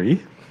for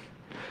free.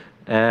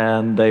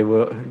 And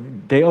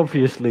they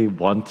obviously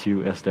want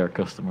you as their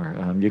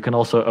customer. You can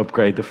also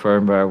upgrade the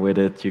firmware with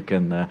it. You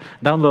can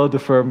download the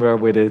firmware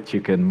with it.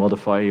 You can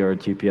modify your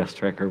GPS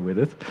tracker with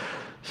it.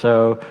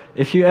 So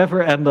if you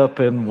ever end up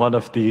in one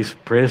of these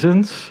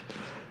prisons,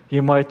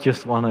 you might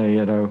just want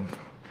to,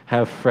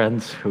 have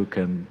friends who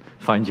can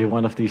find you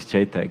one of these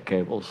JTAG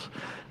cables.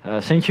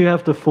 Since you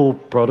have the full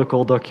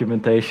protocol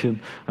documentation,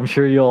 I'm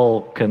sure you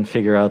all can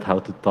figure out how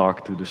to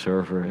talk to the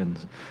server and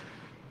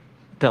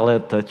tell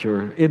it that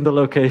you're in the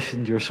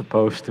location you're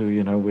supposed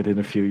to, within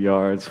a few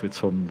yards with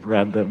some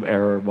random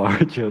error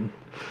margin.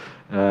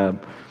 Yeah,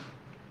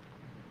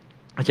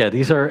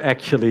 these are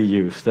actually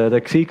used. The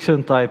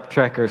Xeexon type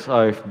trackers,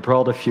 I've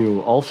brought a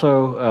few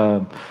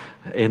also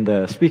in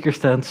the speaker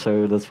stand,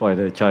 so that's why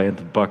the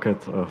giant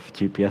bucket of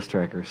GPS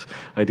trackers.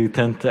 I do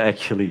tend to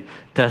actually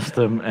test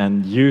them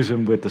and use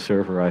them with the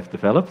server I've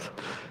developed.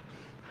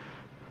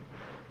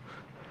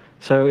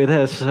 So it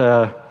has,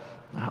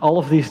 all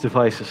of these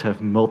devices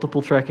have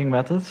multiple tracking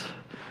methods.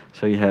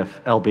 So you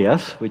have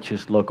LBS, which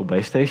is local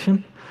base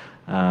station.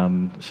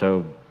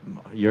 So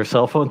your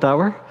cell phone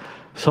tower.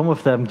 Some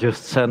of them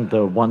just send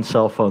the one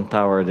cell phone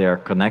tower they're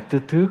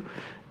connected to.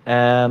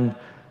 And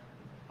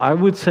I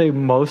would say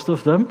most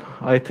of them,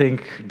 I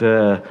think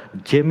the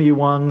Jimmy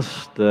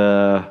ones,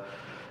 the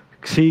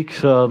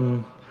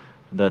Xeexon,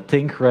 the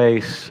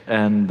ThinkRace,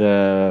 and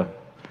the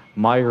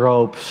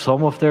MyRope,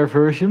 some of their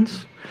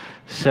versions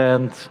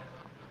send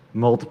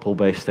multiple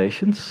base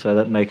stations, so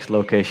that makes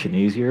location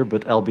easier,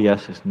 but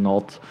LBS is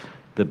not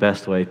the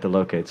best way to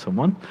locate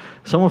someone.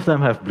 Some of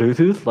them have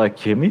Bluetooth, like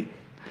Jimmy,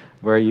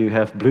 where you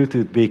have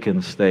Bluetooth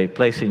beacons they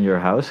place in your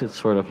house. It's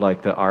sort of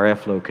like the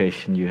RF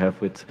location you have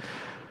with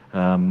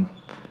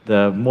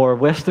the more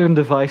Western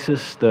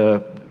devices,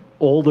 the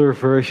older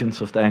versions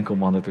of the ankle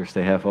monitors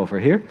they have over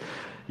here.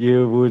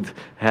 You would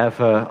have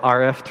a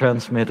RF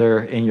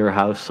transmitter in your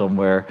house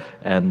somewhere,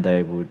 and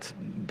they would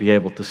be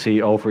able to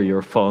see over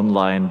your phone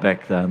line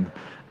back then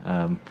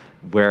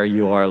where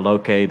you are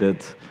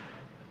located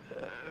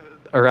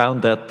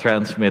around that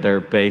transmitter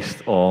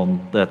based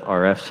on that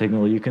RF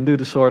signal. You can do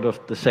the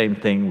same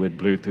thing with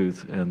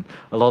Bluetooth, and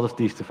a lot of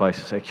these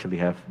devices actually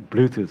have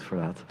Bluetooth for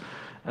that.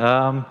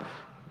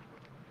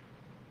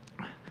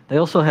 They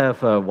also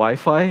have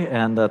Wi-Fi,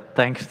 and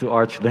thanks to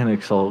Arch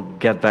Linux, I'll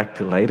get back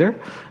to later.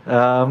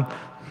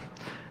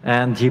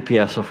 And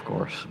GPS, of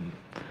course.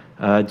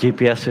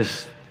 GPS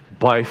is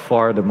by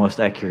far the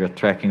most accurate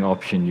tracking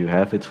option you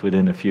have. It's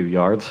within a few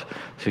yards.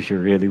 So if you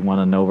really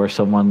want to know where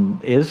someone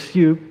is,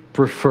 you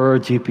prefer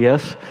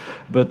GPS.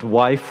 But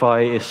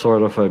Wi-Fi is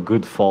sort of a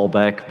good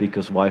fallback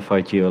because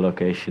Wi-Fi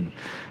geolocation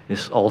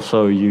is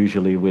also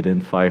usually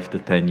within 5 to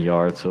 10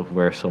 yards of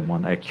where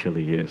someone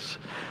actually is.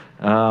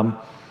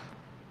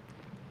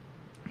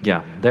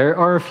 Yeah, there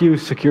are a few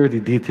security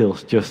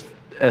details just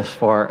as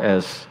far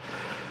as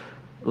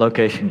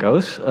location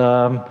goes.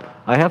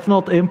 I have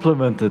not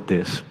implemented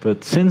this,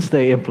 but since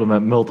they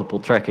implement multiple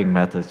tracking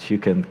methods, you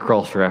can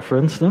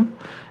cross-reference them.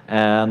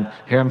 And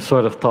here I'm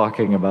sort of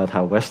talking about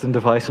how Western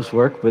devices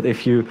work, but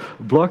if you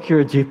block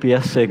your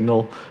GPS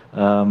signal,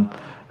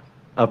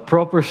 a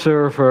proper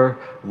server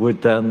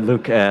would then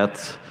look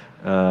at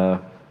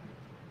your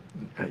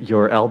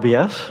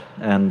LBS,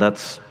 and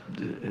that's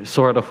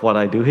sort of what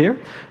I do here.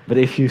 But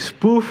if you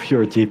spoof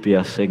your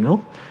GPS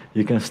signal,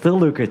 you can still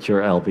look at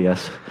your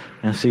LBS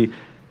and see,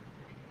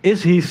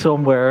 is he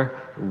somewhere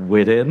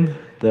within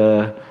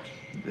the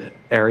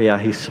area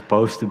he's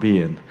supposed to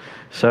be in?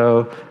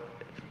 So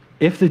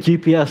if the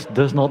GPS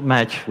does not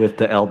match with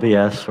the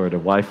LBS or the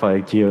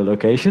Wi-Fi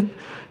geolocation,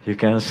 you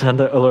can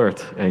send an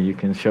alert and you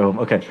can show him,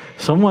 okay,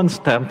 someone's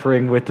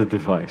tampering with the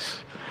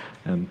device.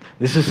 And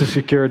this is a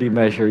security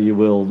measure you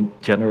will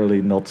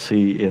generally not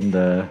see in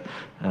the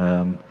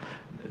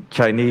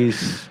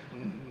Chinese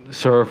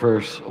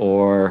servers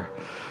or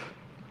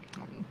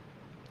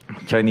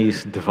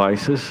Chinese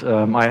devices.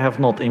 I have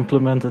not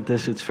implemented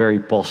this. It's very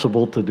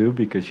possible to do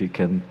because you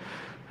can,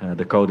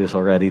 the code is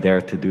already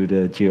there to do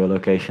the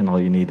geolocation.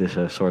 All you need is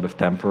a sort of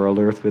tamper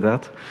alert with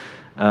that.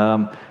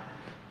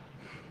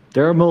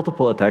 There are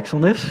multiple attacks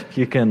on this.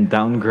 You can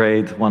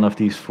downgrade one of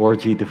these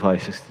 4G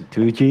devices to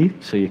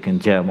 2G, so you can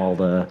jam all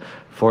the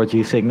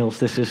 4G signals.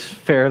 This is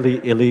fairly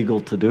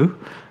illegal to do,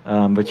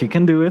 but you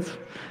can do it.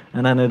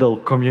 And then it'll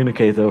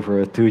communicate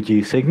over a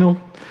 2G signal.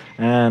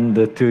 And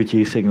the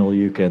 2G signal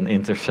you can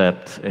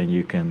intercept, and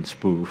you can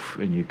spoof,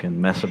 and you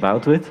can mess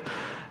about with.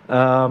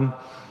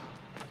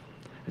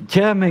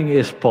 Jamming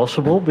is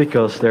possible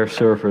because their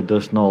server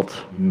does not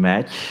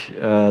match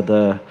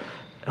the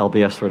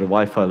LBS or the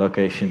Wi-Fi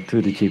location to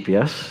the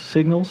GPS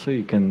signal, so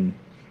you can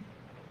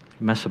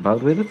mess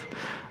about with it.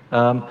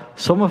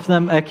 Some of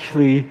them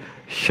actually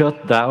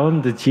shut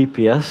down the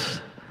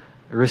GPS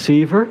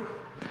receiver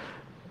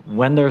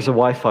when there's a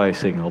Wi-Fi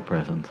signal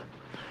present.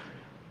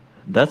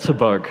 That's a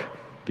bug,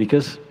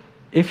 because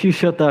if you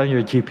shut down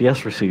your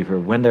GPS receiver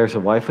when there's a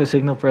Wi-Fi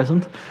signal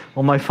present,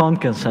 well, my phone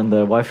can send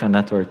the Wi-Fi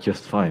network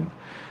just fine.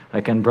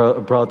 I can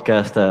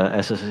broadcast a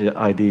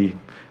SSID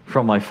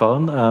from my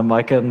phone.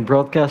 I can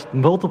broadcast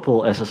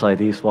multiple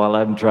SSIDs while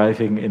I'm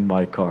driving in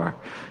my car.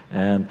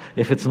 And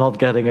if it's not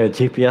getting a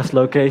GPS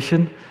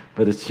location,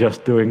 but it's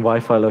just doing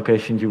Wi-Fi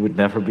location, you would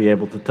never be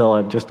able to tell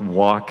I'm just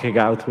walking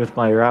out with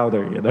my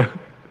router, you know?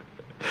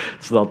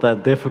 It's not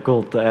that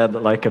difficult to add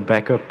like a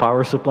backup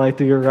power supply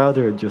to your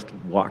router and just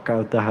walk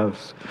out the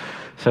house.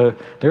 So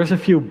there's a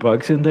few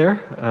bugs in there.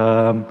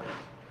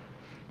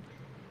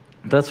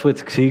 That's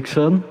with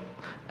Xeexon.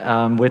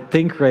 With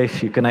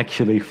ThinkRace, you can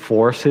actually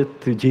force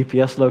it to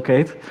GPS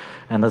locate,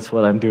 and that's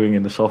what I'm doing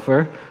in the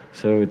software.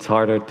 So it's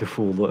harder to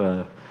fool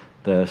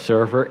the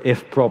server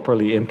if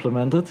properly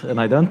implemented. And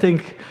I don't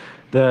think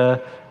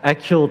the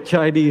actual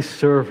Chinese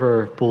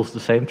server pulls the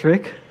same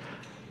trick,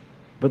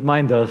 but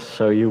mine does,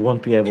 so you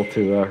won't be able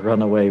to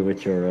run away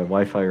with your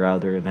Wi-Fi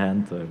router in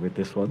hand with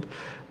this one.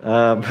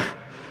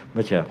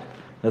 But yeah,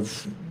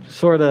 that's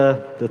sort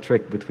of the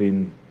trick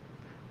between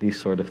these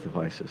sort of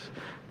devices.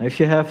 Now, if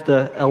you have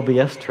the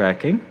LBS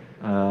tracking,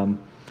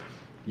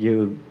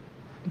 you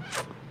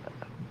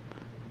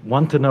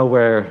want to know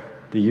where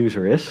the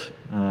user is.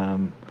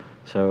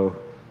 So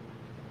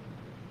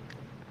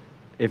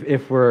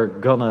if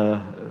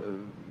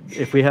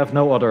we have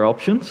no other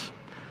options,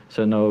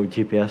 so no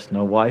GPS, no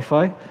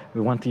Wi-Fi, we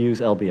want to use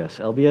LBS.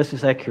 LBS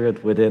is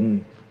accurate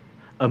within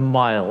a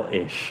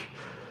mile-ish.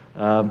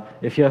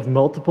 If you have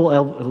multiple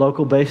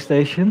local base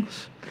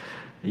stations,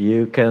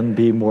 you can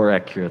be more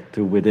accurate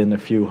to within a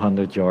few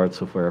hundred yards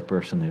of where a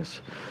person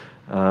is.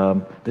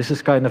 This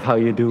is kind of how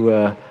you do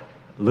a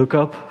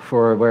lookup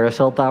for where a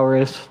cell tower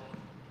is.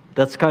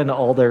 That's kind of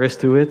all there is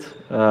to it.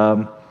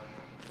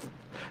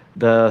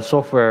 The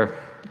software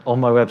on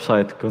my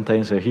website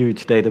contains a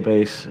huge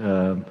database,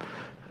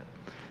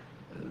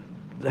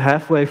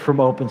 halfway from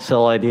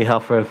OpenCellID,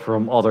 halfway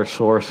from other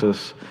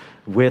sources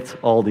with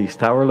all these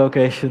tower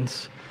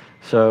locations.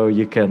 So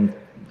you can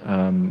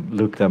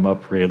look them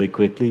up really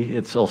quickly.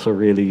 It's also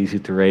really easy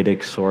to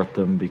radix sort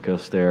them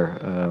because they're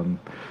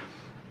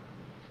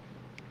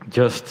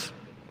just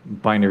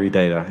binary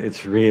data.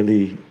 It's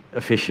really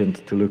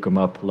efficient to look them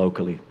up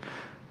locally.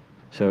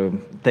 So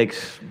it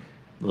takes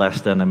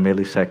less than a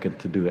millisecond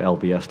to do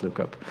LBS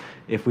lookup.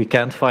 If we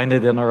can't find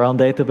it in our own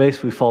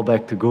database, we fall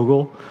back to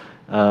Google.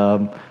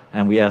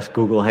 And we ask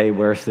Google, hey,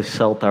 where's this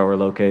cell tower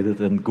located?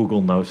 And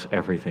Google knows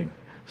everything.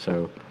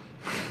 So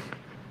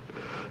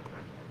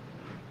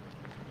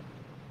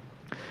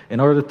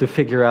in order to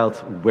figure out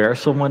where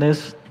someone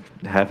is,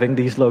 having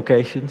these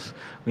locations,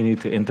 we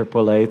need to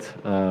interpolate.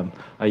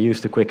 I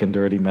used the quick and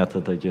dirty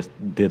method. I just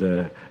did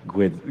a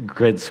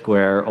grid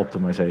square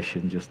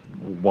optimization, just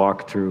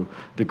walk through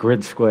the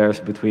grid squares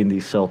between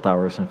these cell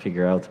towers and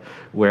figure out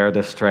where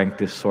the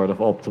strength is sort of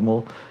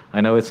optimal.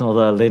 I know it's not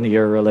a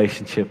linear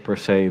relationship per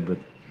se, but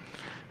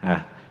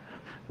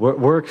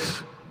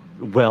works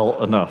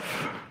well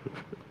enough.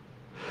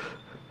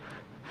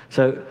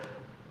 So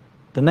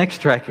the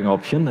next tracking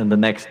option and the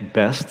next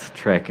best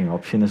tracking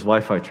option is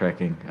Wi-Fi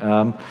tracking.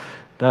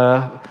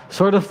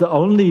 The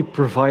only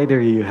provider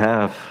you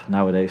have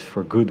nowadays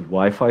for good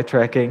Wi-Fi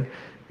tracking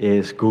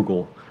is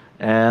Google.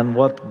 And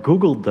what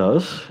Google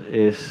does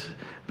is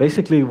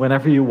basically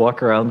whenever you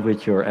walk around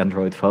with your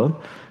Android phone,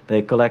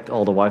 they collect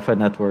all the Wi-Fi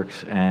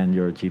networks and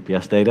your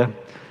GPS data,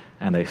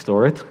 and they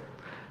store it.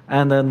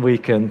 And then we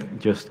can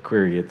just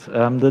query it.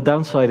 The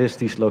downside is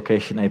these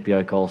location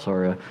API calls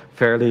are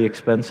fairly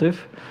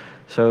expensive.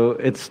 So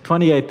it's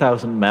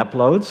 28,000 map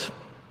loads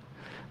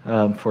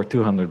for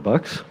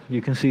 $200,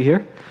 you can see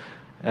here.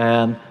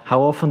 And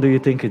how often do you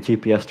think a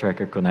GPS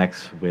tracker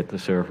connects with the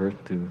server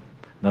to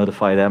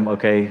notify them,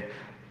 okay,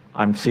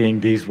 I'm seeing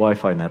these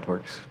Wi-Fi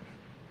networks?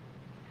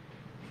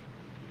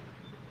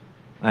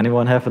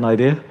 Anyone have an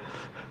idea?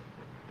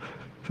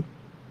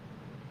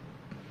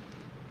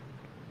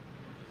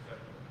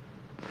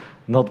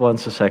 Not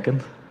once a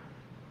second.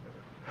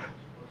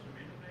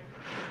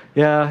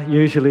 Yeah,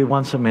 usually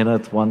once a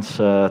minute, once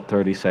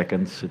 30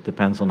 seconds. It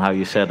depends on how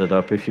you set it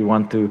up. If you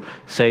want to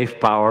save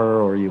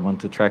power or you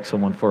want to track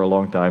someone for a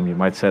long time, you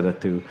might set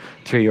it to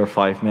 3 or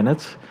 5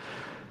 minutes.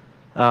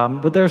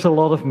 But there's a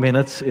lot of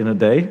minutes in a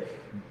day,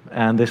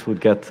 and this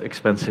would get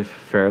expensive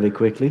fairly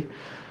quickly.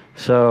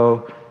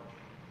 So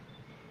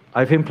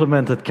I've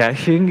implemented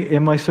caching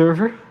in my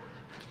server.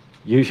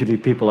 Usually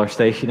people are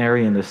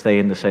stationary and they stay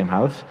in the same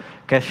house.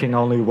 Caching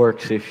only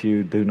works if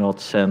you do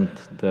not send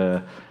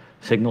the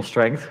signal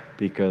strength,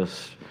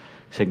 because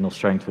signal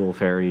strength will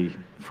vary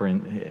for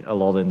a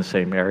lot in the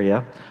same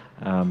area.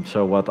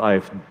 So what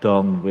I've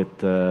done with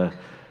the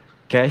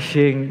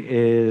caching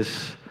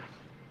is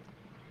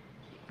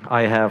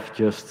I have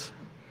just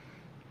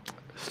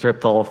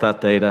stripped all of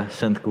that data,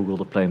 sent Google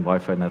the plain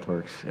Wi-Fi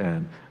networks,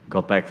 and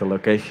got back the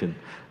location.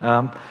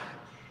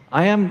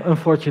 I am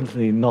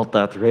unfortunately not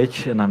that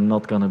rich, and I'm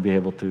not going to be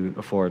able to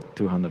afford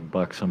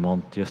 $200 a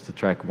month just to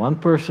track one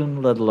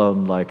person, let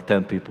alone like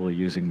 10 people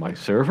using my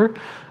server.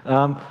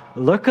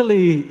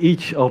 Luckily,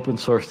 each open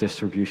source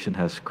distribution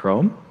has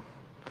Chrome.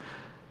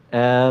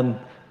 And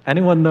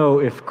anyone know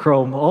if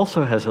Chrome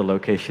also has a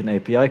location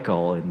API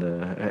call in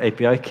the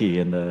API key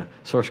in the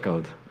source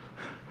code?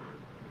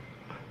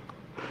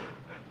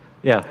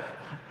 Yeah,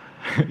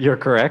 you're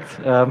correct.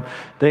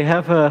 They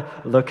have a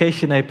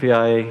location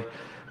API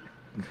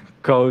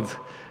code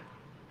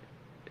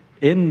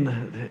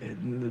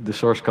in the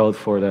source code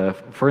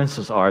for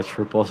instance, Arch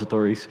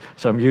repositories.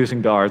 So I'm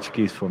using the Arch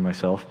keys for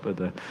myself, but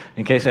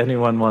in case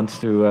anyone wants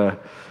to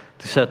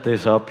set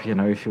this up,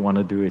 if you want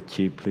to do it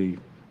cheaply,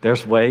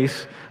 there's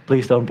ways.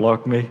 Please don't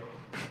block me.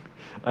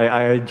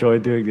 I enjoy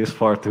doing this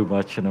far too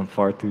much, and I'm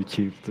far too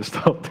cheap to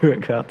stop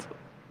doing that.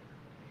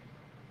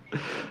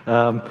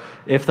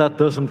 If that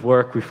doesn't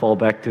work, we fall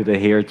back to the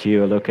here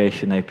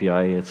geolocation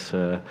API. It's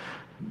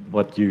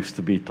what used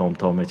to be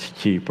TomTom. It's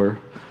cheaper.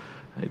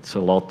 It's a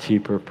lot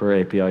cheaper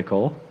per API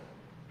call.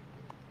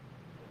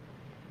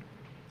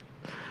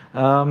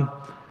 So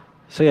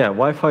yeah,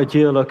 Wi-Fi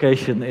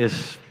geolocation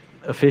is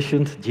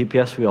efficient.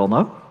 GPS we all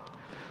know.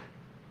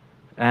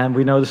 And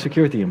we know the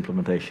security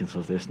implementations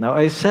of this. Now,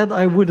 I said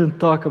I wouldn't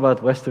talk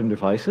about Western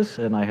devices,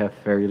 and I have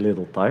very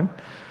little time.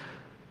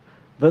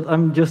 But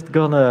I'm just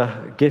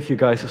gonna give you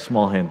guys a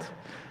small hint.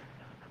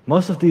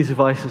 Most of these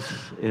devices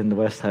in the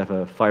West have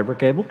a fiber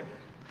cable.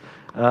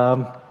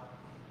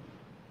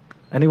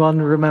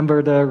 Anyone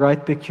remember the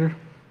right picture?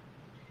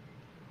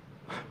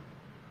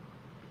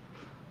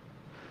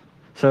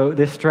 So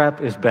this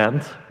strap is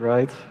bent,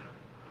 right?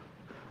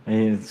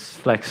 And it's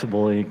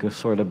flexible, and you can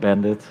sort of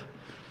bend it,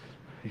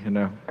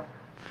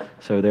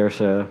 So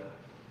there's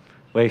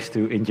ways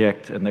to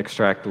inject and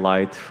extract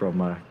light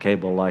from a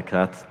cable like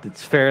that.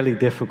 It's fairly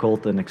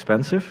difficult and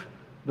expensive,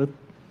 but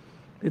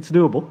it's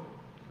doable.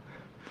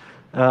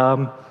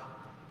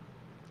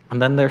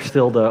 And then there's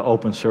still the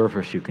open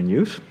servers you can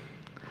use,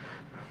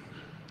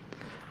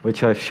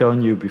 which I've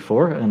shown you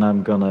before, and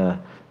I'm gonna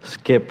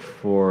skip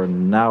for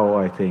now,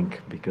 I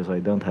think, because I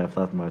don't have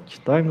that much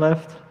time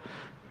left.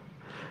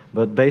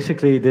 But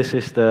basically, this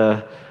is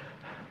the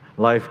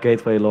live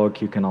gateway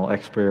log you can all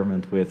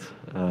experiment with,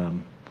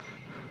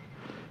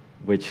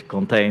 which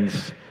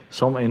contains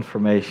some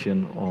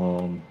information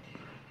on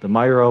the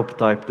MyRope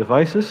type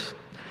devices,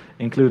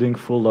 including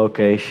full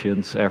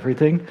locations,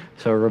 everything.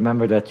 So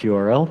remember that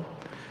URL.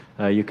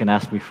 You can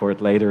ask me for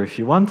it later if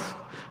you want.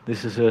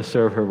 This is a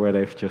server where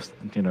they've just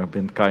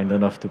been kind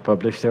enough to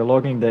publish their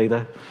logging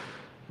data.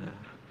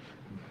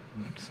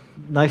 It's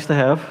nice to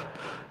have.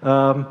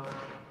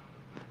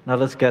 Now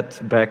let's get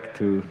back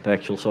to the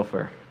actual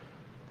software.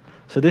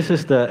 So this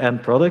is the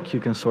end product. You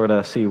can sort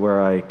of see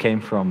where I came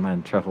from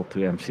and traveled to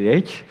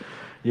MCH.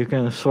 You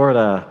can sort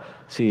of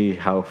see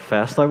how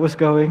fast I was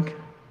going,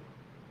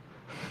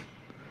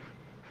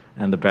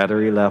 and the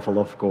battery level,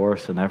 of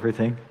course, and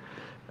everything.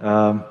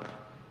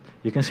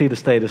 You can see the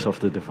status of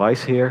the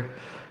device here.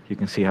 You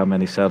can see how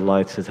many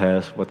satellites it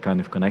has, what kind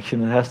of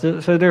connection it has.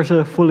 So there's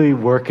a fully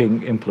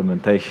working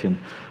implementation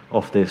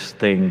of this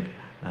thing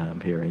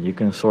here. And you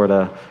can sort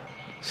of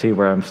see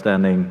where I'm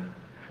standing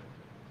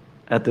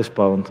at this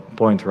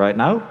point right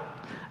now.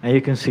 And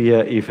you can see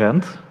an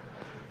event,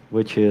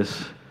 which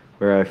is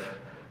where I've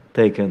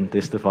taken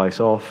this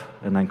device off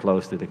and then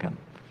closed it again.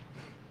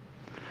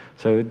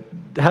 So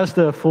it has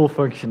the full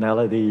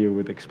functionality you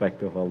would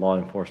expect of a law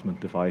enforcement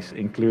device,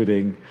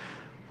 including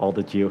all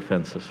the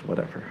geofences,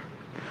 whatever.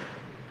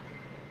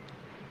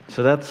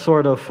 So that's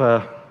sort of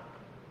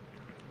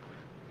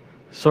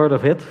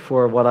it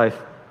for what I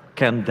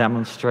can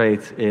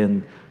demonstrate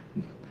in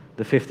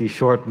the 50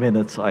 short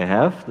minutes I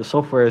have. The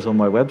software is on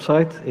my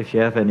website. If you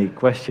have any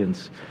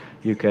questions,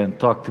 you can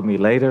talk to me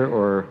later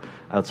or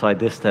outside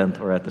this tent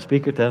or at the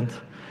speaker tent.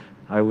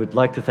 I would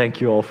like to thank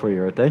you all for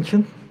your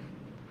attention.